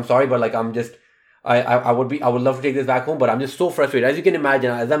them, I'm like, I'm sorry, but like I'm just, I would love to take this back home, but I'm just so frustrated. As you can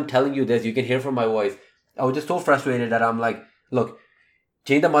imagine, as I'm telling you this, you can hear from my voice. I was just so frustrated that I'm like, look,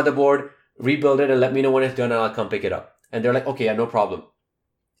 change the motherboard, rebuild it, and let me know when it's done, and I'll come pick it up. And they're like, okay, yeah, no problem.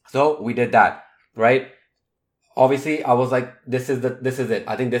 So we did that, right? Obviously, I was like, this is it.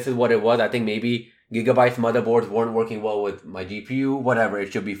 I think this is what it was. I think maybe Gigabyte's motherboards weren't working well with my GPU, whatever,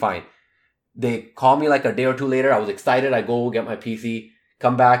 it should be fine. They call me like a day or two later. I was excited. I go get my PC,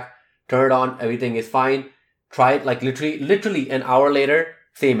 come back, turn it on, everything is fine. Try it like literally an hour later,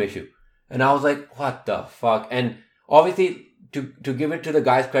 same issue. And I was like, what the fuck? And obviously, to give it to the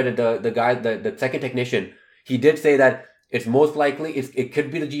guy's credit, the second technician, he did say that it's most likely, it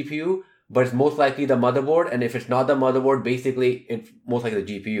could be the GPU, but it's most likely the motherboard. And if it's not the motherboard, basically, it's most likely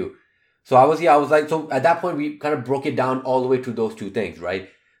the GPU. So I was like, so at that point, we kind of broke it down all the way to those two things, right?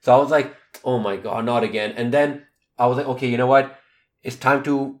 So I was like, oh my God, not again. And then I was like, okay, you know what? It's time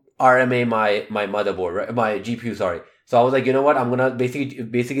to RMA my motherboard, right? My GPU, sorry. So I was like, you know what? I'm gonna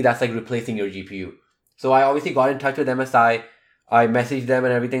basically that's like replacing your GPU. So I obviously got in touch with MSI. I messaged them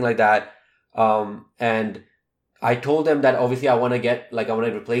and everything like that. And I told them that obviously I want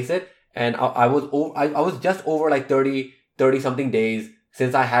to replace it. And I was just over like 30 something days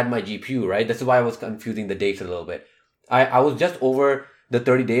since I had my GPU, right? This is why I was confusing the dates a little bit. I was just over the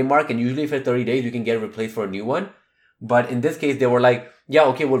 30-day mark, and usually for 30 days you can get replaced for a new one. But in this case, they were like, yeah,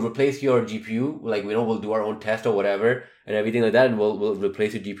 okay, we'll replace your GPU. Like, we'll do our own test or whatever and everything like that, and we'll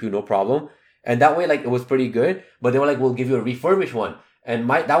replace your GPU, no problem. And that way, like, it was pretty good. But they were like, we'll give you a refurbished one. And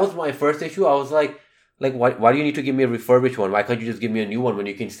that was my first issue. I was like, why do you need to give me a refurbished one? Why can't you just give me a new one when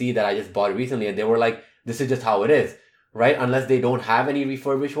you can see that I just bought it recently? And they were like, this is just how it is, right? Unless they don't have any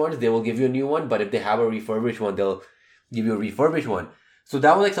refurbished ones, they will give you a new one. But if they have a refurbished one, they'll give you a refurbished one. So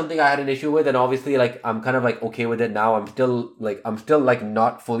that was like something I had an issue with, and obviously like I'm kind of like okay with it now. I'm still like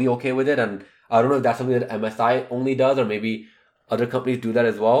not fully okay with it, and I don't know if that's something that MSI only does or maybe other companies do that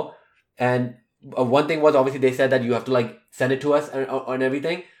as well. And one thing was obviously they said that you have to like send it to us and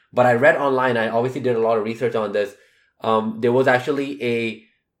everything. But I read online. I obviously did a lot of research on this. There was actually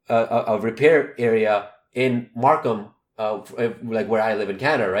a repair area in Markham, like where I live in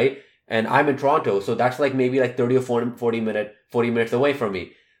Canada, right? And I'm in Toronto, so that's like maybe like 30 or 40 minutes away from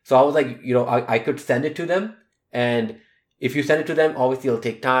me. So I was like, I could send it to them. And if you send it to them, obviously it'll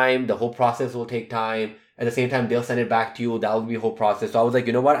take time. The whole process will take time. At the same time, they'll send it back to you. That will be a whole process. So I was like,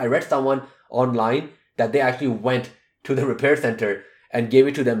 you know what? I read someone online that they actually went to the repair center and gave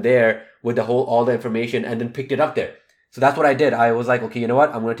it to them there with all the information and then picked it up there. So that's what I did. I was like, okay, you know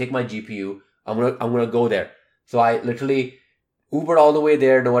what? I'm going to take my GPU. I'm going to go there. So I literally Ubered all the way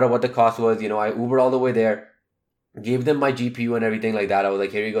there, no matter what the cost was. I Ubered all the way there, gave them my GPU and everything like that. I was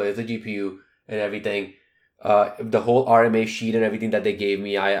like, here you go, here's the GPU and everything. The whole RMA sheet and everything that they gave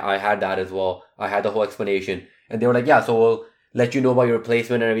me, I had that as well. I had the whole explanation. And they were like, yeah, so we'll let you know about your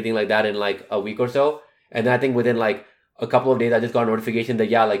replacement and everything like that in like a week or so. And then I think within like a couple of days, I just got a notification that,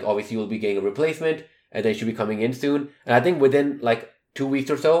 yeah, like obviously you'll be getting a replacement and they should be coming in soon. And I think within like 2 weeks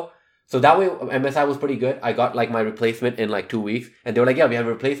or so, so that way, MSI was pretty good. I got like my replacement in like 2 weeks. And they were like, yeah, we have a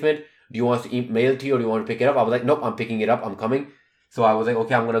replacement. Do you want us to email it to you or do you want to pick it up? I was like, nope, I'm picking it up. I'm coming. So I was like,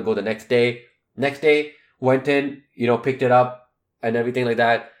 okay, I'm going to go the next day. Next day, went in, picked it up and everything like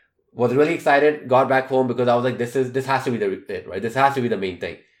that. Was really excited. Got back home because I was like, this has to be it, right? This has to be the main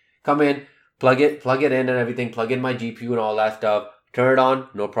thing. Come in, plug it in and everything. Plug in my GPU and all that stuff. Turn it on,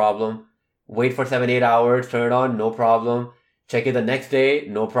 no problem. Wait for 7-8 hours. Turn it on, no problem. Check it the next day,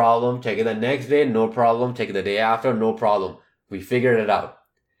 no problem. Check it the next day, no problem. Check it the day after, no problem. We figured it out.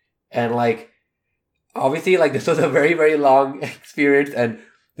 And like, obviously, like this was a very, very long experience, and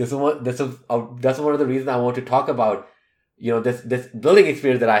that's one of the reasons I want to talk about, this building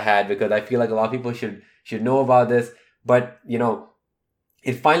experience that I had, because I feel like a lot of people should know about this. But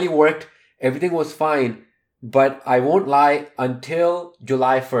it finally worked. Everything was fine. But I won't lie, until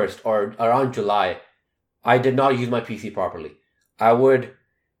July 1st or around July, I did not use my PC properly. I would,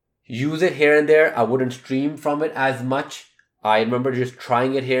 use it here and there. I wouldn't stream from it as much. I remember just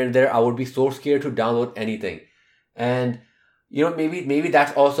trying it here and there. I would be so scared to download anything. And maybe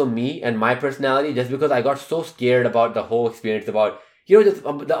that's also me and my personality, just because I got so scared about the whole experience, about just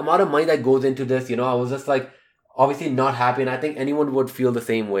the amount of money that goes into this. I was just like, obviously not happy, and I think anyone would feel the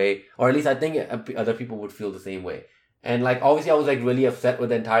same way, or at least I think other people would feel the same way. And like, obviously I was like really upset with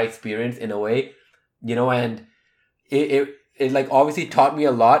the entire experience in a way, and it like obviously taught me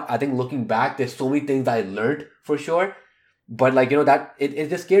a lot. I think looking back, there's so many things I learned for sure, but like, that it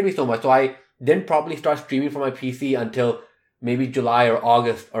just scared me so much. So I didn't probably start streaming from my PC until maybe July or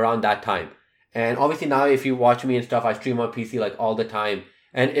August, around that time. And obviously now, if you watch me and stuff, I stream on PC like all the time.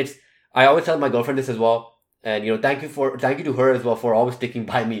 And I always tell my girlfriend this as well. And thank you to her as well for always sticking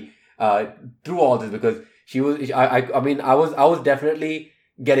by me through all this, because I was definitely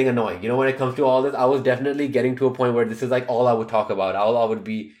getting annoying. When it comes to all this, I was definitely getting to a point where this is like all I would talk about. All I would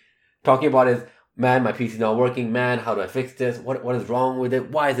be talking about is, man, my PC's not working. Man, how do I fix this? What is wrong with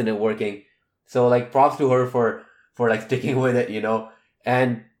it? Why isn't it working? So like, props to her for like sticking with it,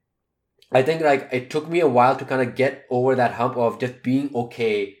 And I think like it took me a while to kind of get over that hump of just being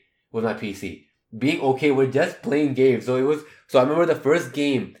okay with my PC, being okay with just playing games. So I remember the first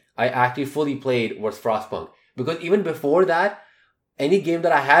game I actually fully played was Frostpunk, because even before that, any game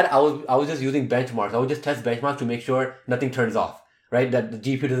that I had, I was just using benchmarks. I would just test benchmarks to make sure nothing turns off, right? That the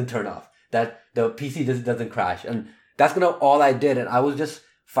GPU doesn't turn off, that the PC just doesn't crash. And that's kind of all I did. And I was just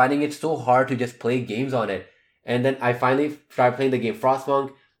finding it so hard to just play games on it. And then I finally started playing the game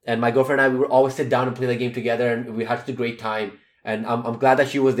Frostpunk, and my girlfriend and I, we would always sit down and play the game together, and we had such a great time. And I'm glad that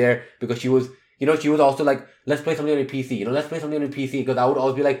she was there, because she was also like, let's play something on your PC, let's play something on your PC, because I would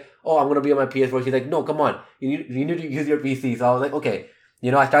always be like, oh, I'm going to be on my PS4. She's like, no, come on, you need to use your PC. So I was like, okay,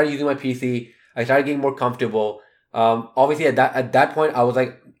 I started using my PC. I started getting more comfortable. Obviously at that point, I was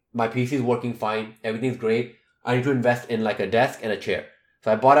like, my PC is working fine. Everything's great. I need to invest in like a desk and a chair.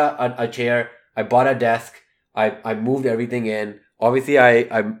 So I bought a chair. I bought a desk. I moved everything in. Obviously,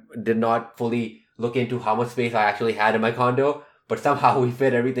 I did not fully look into how much space I actually had in my condo, but somehow we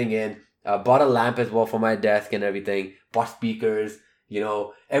fit everything in. Bought a lamp as well for my desk and everything. Bought speakers.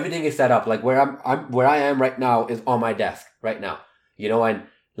 Everything is set up. Like where I am right now is on my desk right now. And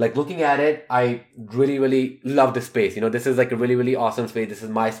like looking at it, I really, really love the space. This is like a really, really awesome space. This is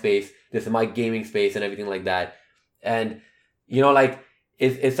my space. This is my gaming space and everything like that. And like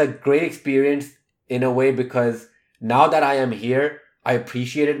it's a great experience in a way, because now that I am here, I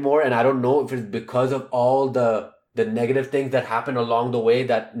appreciate it more. And I don't know if it's because of all the negative things that happen along the way,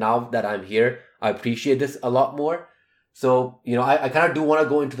 that now that I'm here, I appreciate this a lot more. So, I kind of do want to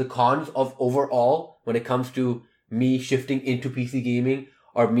go into the cons of overall when it comes to me shifting into PC gaming,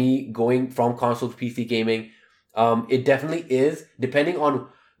 or me going from console to PC gaming. It definitely is, depending on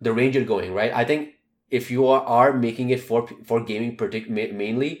the range you're going, right? I think if you are making it for gaming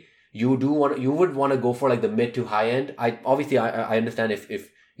mainly, you would want to go for like the mid to high end. I understand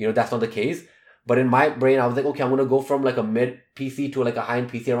if that's not the case, but in my brain I was like, okay, I'm gonna go from like a mid PC to like a high end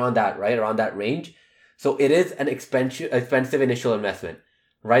PC, around that, right, around that range. So it is an expensive initial investment,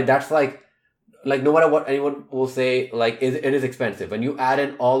 right? That's like no matter what anyone will say, like it is expensive. When you add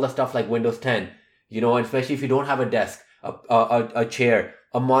in all the stuff like Windows 10, and especially if you don't have a desk, a chair,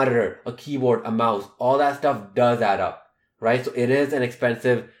 a monitor, a keyboard, a mouse, all that stuff does add up, right? So it is an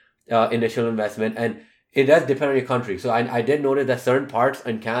expensive initial investment, and it does depend on your country. So I did notice that certain parts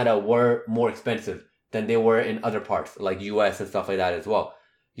in Canada were more expensive than they were in other parts, like US and stuff like that as well.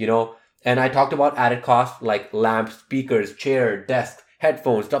 And I talked about added costs like lamps, speakers, chair, desk,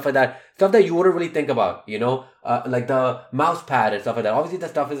 headphones, stuff like that. Stuff that you wouldn't really think about, like the mouse pad and stuff like that. Obviously, the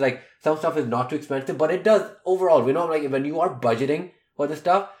stuff is like, some stuff is not too expensive, but it does overall, like when you are budgeting for the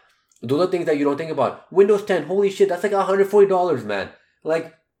stuff, those are things that you don't think about. Windows 10, holy shit, that's like $140, man.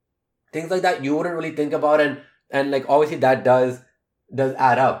 Like, things like that you wouldn't really think about, and like obviously that does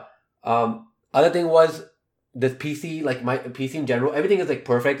add up. Other thing was this PC, like my PC in general, everything is like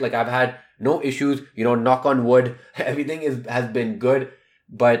perfect. Like I've had no issues, knock on wood, everything has been good.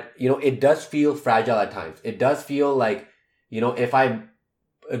 But it does feel fragile at times. It does feel like, if I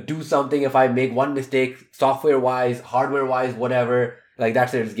do something, if I make one mistake, software wise, hardware wise, whatever, like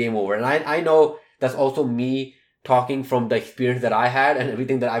that's it, it's game over. And I know that's also me talking from the experience that I had and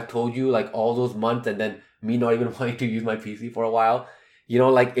everything that I've told you, like all those months, and then me not even wanting to use my PC for a while.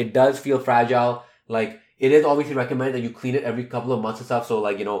 Like it does feel fragile. Like it is obviously recommended that you clean it every couple of months and stuff. So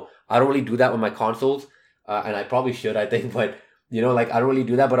like, I don't really do that with my consoles, and I probably should, I think, but like I don't really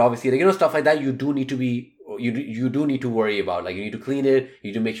do that. But obviously, like, stuff like that, you do need to worry about. Like you need to clean it, you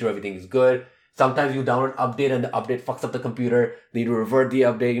need to make sure everything is good. Sometimes you download an update and the update fucks up the computer. They need to revert the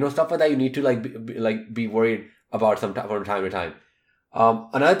update. Stuff like that. You need to be worried about from time to time.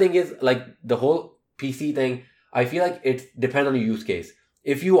 Another thing is like the whole PC thing. I feel like it depends on the use case.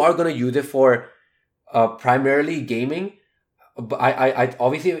 If you are gonna use it for primarily gaming, but I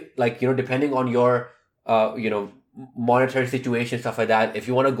obviously depending on your monetary situation, stuff like that. If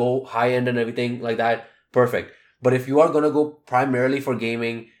you want to go high end and everything like that, perfect. But if you are gonna go primarily for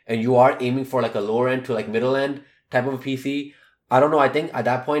gaming and you are aiming for like a lower end to like middle end type of a PC, I don't know. I think at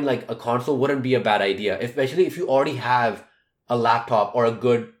that point like a console wouldn't be a bad idea, especially if you already have a laptop or a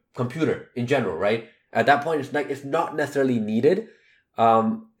good computer in general, right? At that point, it's not necessarily needed.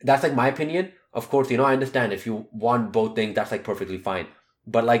 That's like my opinion. Of course, I understand if you want both things, that's like perfectly fine.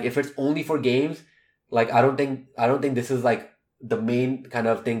 But like if it's only for games, like I don't think this is like the main kind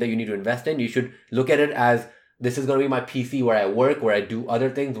of thing that you need to invest in. You should look at it as this is going to be my PC where I work, where I do other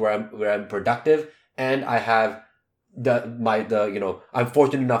things, where I'm productive, and I have I'm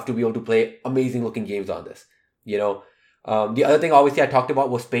fortunate enough to be able to play amazing looking games on this. The other thing obviously I talked about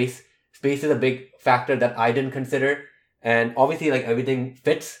was space. Space is a big factor that I didn't consider, and obviously like everything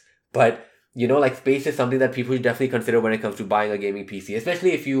fits, but like space is something that people should definitely consider when it comes to buying a gaming PC,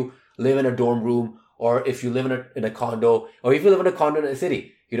 especially if you live in a dorm room or if you live in a condo, or if you live in a condo in a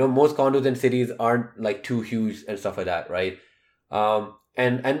city. Most condos in cities aren't like too huge and stuff like that, right?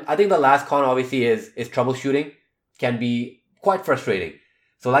 And I think the last con obviously is troubleshooting can be quite frustrating.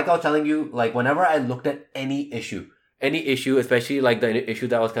 So like I was telling you, like whenever I looked at any issue, especially like the issue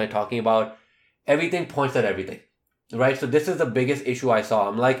that I was kind of talking about, everything points at everything, right? So this is the biggest issue I saw.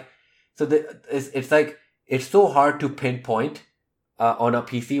 I'm like, it's so hard to pinpoint on a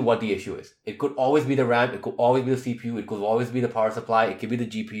PC what the issue is. It could always be the RAM, it could always be the CPU, it could always be the power supply, it could be the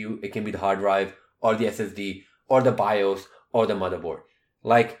GPU, it can be the hard drive or the SSD or the BIOS or the motherboard.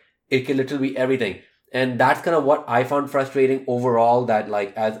 Like it can literally be everything. And that's kind of what I found frustrating overall, that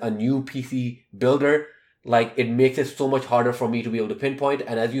like as a new PC builder, like it makes it so much harder for me to be able to pinpoint.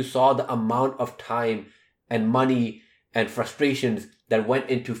 And as you saw, the amount of time and money and frustrations that went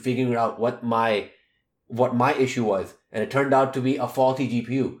into figuring out what my issue was, and it turned out to be a faulty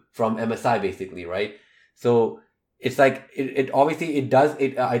GPU from MSI basically, right? So it's like it obviously it does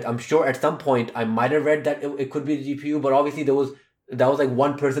it. I'm sure at some point I might have read that it could be the GPU, but obviously that was like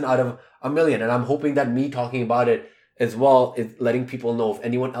one person out of a million, and I'm hoping that me talking about it as well is letting people know if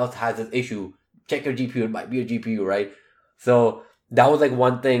anyone else has this issue, check your GPU. It might be a GPU, right? So that was like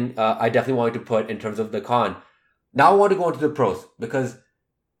one thing I definitely wanted to put in terms of the con. Now I want to go into the pros, because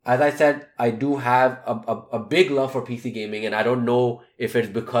as I said, I do have a big love for PC gaming, and I don't know if it's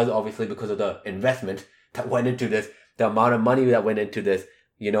because of the investment that went into this, the amount of money that went into this.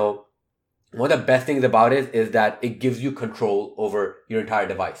 One of the best things about it is that it gives you control over your entire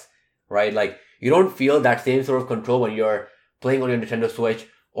device, right? Like you don't feel that same sort of control when you're playing on your Nintendo Switch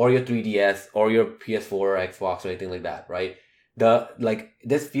or your 3DS or your PS4 or Xbox or anything like that, right?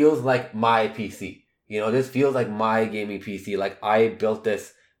 This feels like my PC. This feels like my gaming PC. Like I built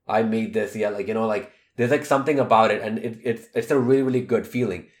this, I made this. Yeah, there's like something about it, and it's a really, really good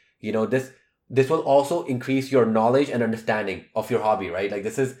feeling. This will also increase your knowledge and understanding of your hobby, right?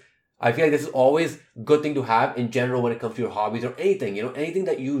 I feel like this is always a good thing to have in general when it comes to your hobbies or anything, anything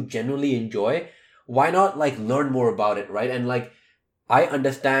that you genuinely enjoy. Why not like learn more about it, right? And like, I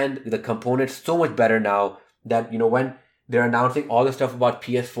understand the components so much better now that, when they're announcing all the stuff about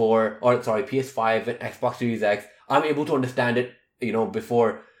PS5 and Xbox Series X, I'm able to understand it,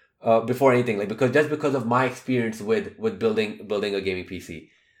 before anything, like, because of my experience with building a gaming PC.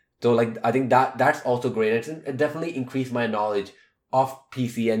 So like, I think that's also great. It definitely increased my knowledge of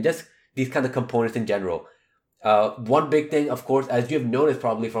PC and just these kind of components in general. One big thing, of course, as you've noticed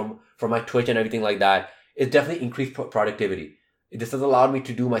probably from my Twitch and everything like that, is definitely increased productivity. This has allowed me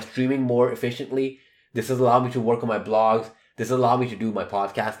to do my streaming more efficiently. This has allowed me to work on my blogs. This has allowed me to do my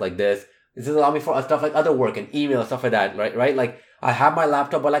podcast like this. This has allowed me for stuff like other work and email, stuff like that, right? Like I have my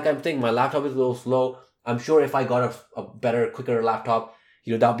laptop, but like I'm thinking, my laptop is a little slow. I'm sure if I got a better, quicker laptop,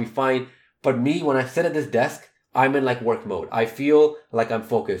 that'll be fine. But me, when I sit at this desk, I'm in like work mode. I feel like I'm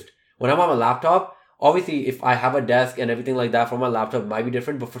focused. When I'm on my laptop, obviously if I have a desk and everything like that for my laptop, it might be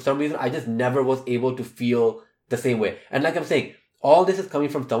different. But for some reason, I just never was able to feel the same way. And like I'm saying, all this is coming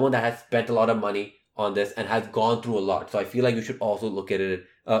from someone that has spent a lot of money on this and has gone through a lot. So I feel like you should also look at it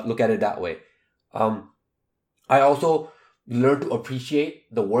that way. I also learned to appreciate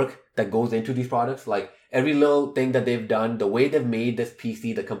the work that goes into these products. Like every little thing that they've done, the way they've made this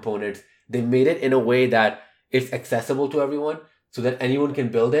PC, the components, they've made it in a way that it's accessible to everyone so that anyone can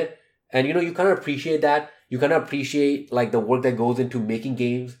build it. And you kind of appreciate that. You kind of appreciate like the work that goes into making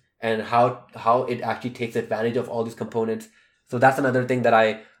games and how it actually takes advantage of all these components. So that's another thing that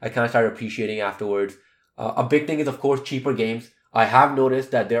I kind of started appreciating afterwards. A big thing is, of course, cheaper games. I have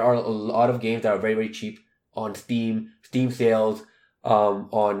noticed that there are a lot of games that are very, very cheap on Steam sales,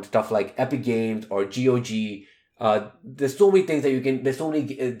 on stuff like Epic Games or GOG. There's so many things that there's so many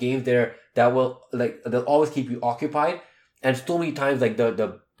games there that will, like, they'll always keep you occupied. And so many times, like,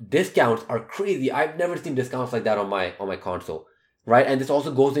 the discounts are crazy. I've never seen discounts like that on my console, right? And this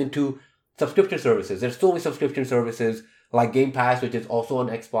also goes into subscription services. There's so many subscription services like Game Pass, which is also on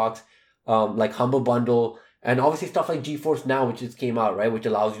Xbox, like Humble Bundle, and obviously stuff like GeForce Now, which just came out, right? Which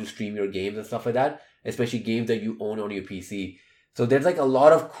allows you to stream your games and stuff like that, especially games that you own on your PC. So there's like a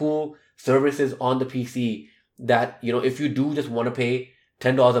lot of cool services on the PC that, if you do just want to pay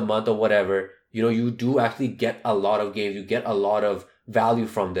 $10 a month or whatever, you do actually get a lot of games. You get a lot of value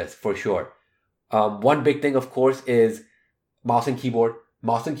from this for sure. One big thing, of course, is mouse and keyboard.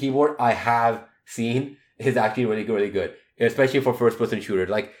 Mouse and keyboard I have seen is actually really, really good, especially for first-person shooters.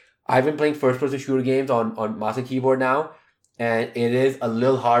 Like, I've been playing first-person shooter games on mouse and keyboard now, and it is a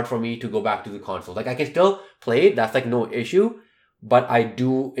little hard for me to go back to the console. Like, I can still play it, that's like no issue, but I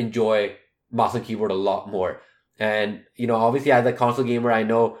do enjoy mouse and keyboard a lot more. And, obviously as a console gamer, I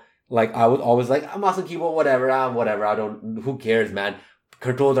know, like, I was always like, mouse and keyboard, whatever, who cares, man?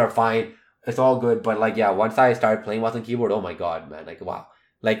 Controls are fine, it's all good. But, like, yeah, once I started playing mouse and keyboard, oh my god, man, like, wow.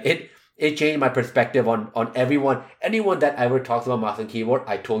 Like, it changed my perspective on anyone that ever talks about mouse and keyboard.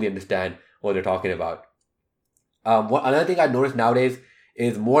 I totally understand what they're talking about. Another thing I've noticed nowadays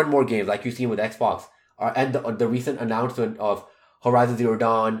is more and more games, like you've seen with Xbox, and the recent announcement of Horizon Zero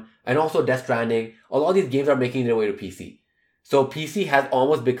Dawn, and also Death Stranding. A lot of these games are making their way to PC. So PC has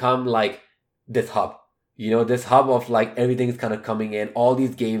almost become like this hub. This hub of, like, everything is kind of coming in. All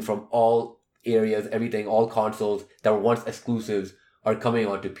these games from all areas, everything, all consoles that were once exclusives are coming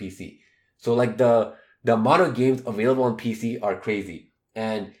onto PC. So, like, the amount of games available on PC are crazy.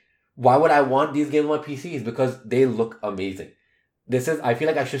 And why would I want these games on PC? Is because they look amazing. I feel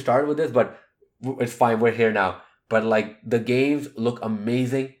like I should start with this, but it's fine, we're here now. But, like, the games look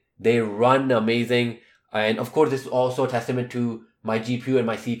amazing. They run amazing. And, of course, this is also a testament to my GPU and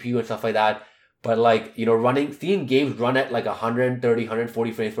my CPU and stuff like that. But, like, seeing games run at, like, 130,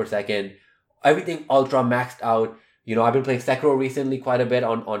 140 frames per second, everything ultra maxed out. I've been playing Sekiro recently quite a bit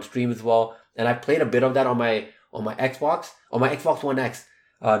on stream as well. And I've played a bit of that on my Xbox One X,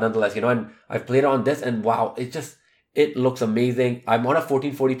 nonetheless, and I've played it on this, and wow, it looks amazing. I'm on a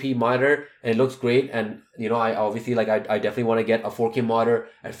 1440p monitor and it looks great. And, I obviously, like, I definitely want to get a 4K monitor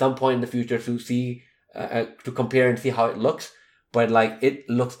at some point in the future to see, to compare and see how it looks. But, like, it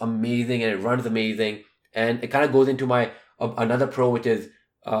looks amazing and it runs amazing. And it kind of goes into my, another pro, which is,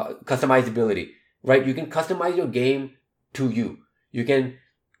 customizability, right? You can customize your game to you. You can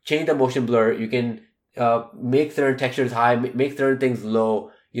change the motion blur. You can, make certain textures high, make certain things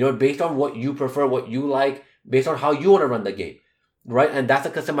low, based on what you prefer, what you like, based on how you want to run the game, right? And that's a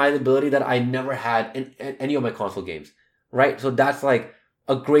customizability that I never had in any of my console games, right? So that's, like,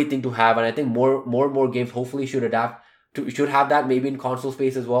 a great thing to have. And I think more and more games hopefully should have that, maybe in console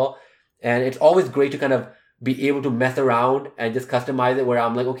space as well. And it's always great to kind of be able to mess around and just customize it, where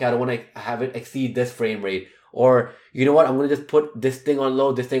I'm like, okay, I don't want to have it exceed this frame rate, or, you know what, I'm going to just put this thing on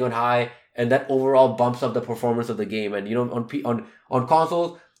low, this thing on high, and that overall bumps up the performance of the game. And, on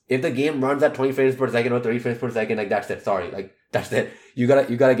consoles, if the game runs at 20 frames per second or 30 frames per second, like, that's it. Sorry, like, that's it. You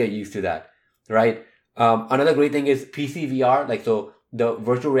gotta get used to that, right? Another great thing is PC VR. Like, so the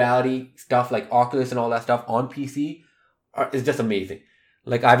virtual reality stuff, like Oculus and all that stuff on PC is just amazing.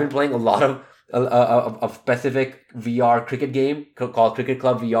 Like, I've been playing a lot of a specific VR cricket game called Cricket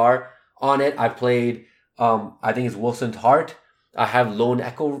Club VR on it. I played, I think it's Wilson's Heart. I have Lone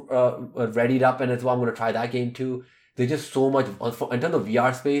Echo readied up, and as well, I'm going to try that game too. There's just so much in terms of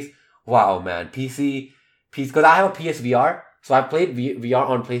VR space. Wow, man. PC, because I have a PSVR, so I played VR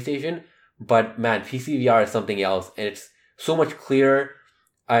on PlayStation, but man, PC VR is something else, and it's so much clearer,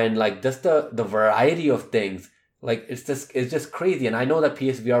 and, like, just the variety of things. Like, it's just crazy. And I know that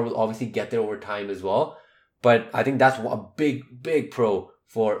PSVR will obviously get there over time as well, but I think that's a big pro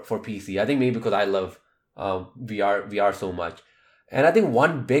for PC. I think maybe because I love VR so much. And I think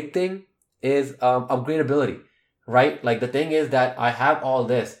one big thing is upgradability, right? Like, the thing is that I have all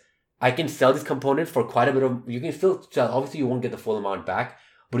this. I can sell these components for quite a bit of, you can still sell, obviously you won't get the full amount back,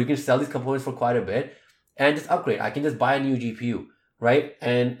 but you can sell these components for quite a bit and just upgrade. I can just buy a new GPU, right?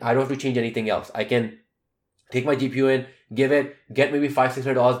 And I don't have to change anything else. I can take my GPU in, get maybe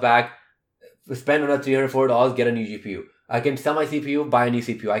 $500-$600 back, spend another $300-$400, get a new GPU. I can sell my CPU, buy a new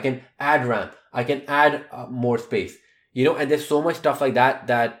CPU. I can add RAM. I can add more space. And there's so much stuff like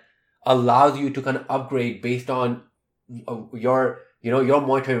that allows you to kind of upgrade based on your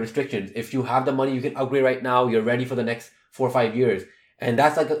monetary restrictions. If you have the money, you can upgrade right now. You're ready for the next 4 or 5 years. And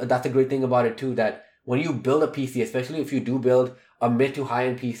that's a great thing about it too, that when you build a PC, especially if you do build a mid to high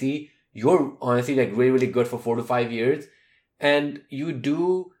end PC, you're honestly like really, really good for 4 to 5 years. And you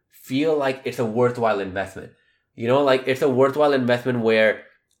do feel like it's a worthwhile investment. Like it's a worthwhile investment where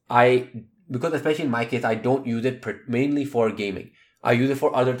because especially in my case, I don't use it mainly for gaming. I use it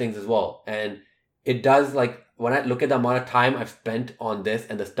for other things as well. And it does, like, when I look at the amount of time I've spent on this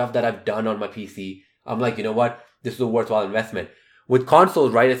and the stuff that I've done on my PC, I'm like, you know what? This is a worthwhile investment. With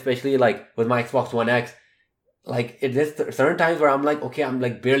consoles, right? Especially like with my Xbox One X, like there's certain times where I'm like, okay, I'm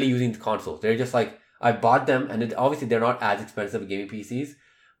like barely using the consoles. They're just like, I bought them and obviously they're not as expensive as gaming PCs,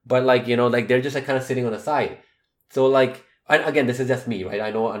 but like, like they're just like kind of sitting on the side. So like, and again, this is just me, right?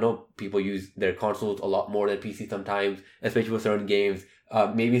 I know people use their consoles a lot more than PC sometimes, especially with certain games.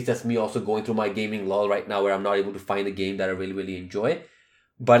 Maybe it's just me also going through my gaming lull right now where I'm not able to find a game that I really, really enjoy.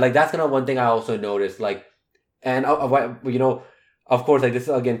 But like, that's kind of one thing I also noticed, like, and of course, like this is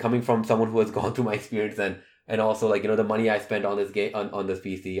again coming from someone who has gone through my experience and also like, the money I spent on this game, on this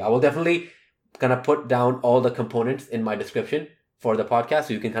PC. I will definitely kind of put down all the components in my description for the podcast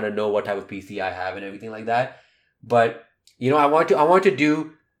so you can kind of know what type of PC I have and everything like that. But I want to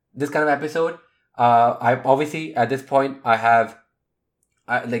do this kind of episode. I obviously at this point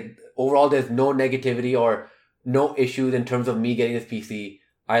overall there's no negativity or no issues in terms of me getting this PC.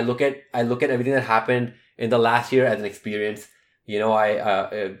 I look at everything that happened in the last year as an experience.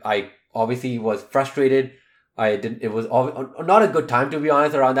 I obviously was frustrated. It was not a good time, to be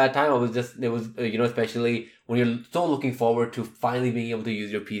honest. Around that time, especially when you're so looking forward to finally being able to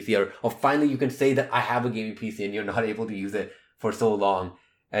use your PC or finally you can say that I have a gaming PC and you're not able to use it for so long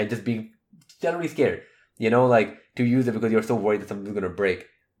and just being generally scared, like to use it because you're so worried that something's going to break.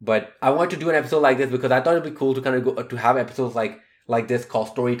 But I want to do an episode like this because I thought it'd be cool to kind of go to have episodes like this called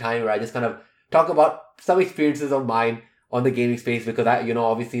Story Time, where I just kind of talk about some experiences of mine on the gaming space, because I,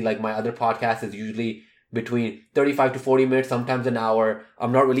 obviously like my other podcast is usually between 35 to 40 minutes, sometimes an hour.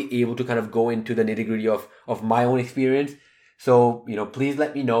 I'm not really able to kind of go into the nitty gritty of my own experience. So, please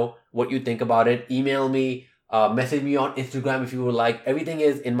let me know what you think about it. Email me, message me on Instagram if you would like. Everything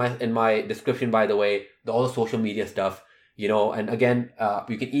is in my description, by the way, all the social media stuff, and again,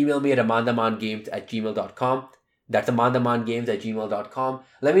 you can email me at amandamangames@gmail.com. That's amandamangames@gmail.com.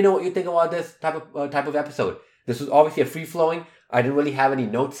 Let me know what you think about this type of episode. This was obviously a free-flowing. I didn't really have any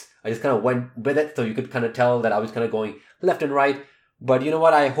notes. I just kind of went with it, so you could kind of tell that I was kind of going left and right. But you know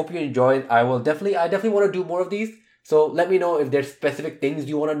what? I hope you enjoyed. I definitely want to do more of these. So let me know if there's specific things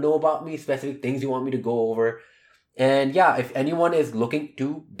you want to know about me, specific things you want me to go over. And yeah, if anyone is looking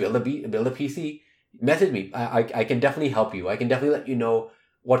to build a PC, message me. I can definitely help you. I can definitely let you know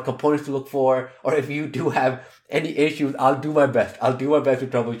what components to look for, or if you do have any issues, I'll do my best. to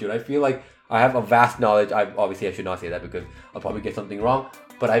troubleshoot. I feel like I have a vast knowledge. I should not say that because I'll probably get something wrong,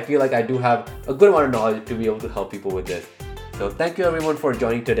 but I feel like I do have a good amount of knowledge to be able to help people with this. So thank you everyone for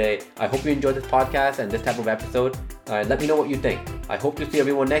joining today. I hope you enjoyed this podcast and this type of episode. Let me know what you think. I hope to see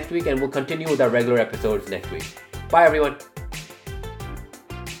everyone next week, and we'll continue with our regular episodes next week. Bye everyone.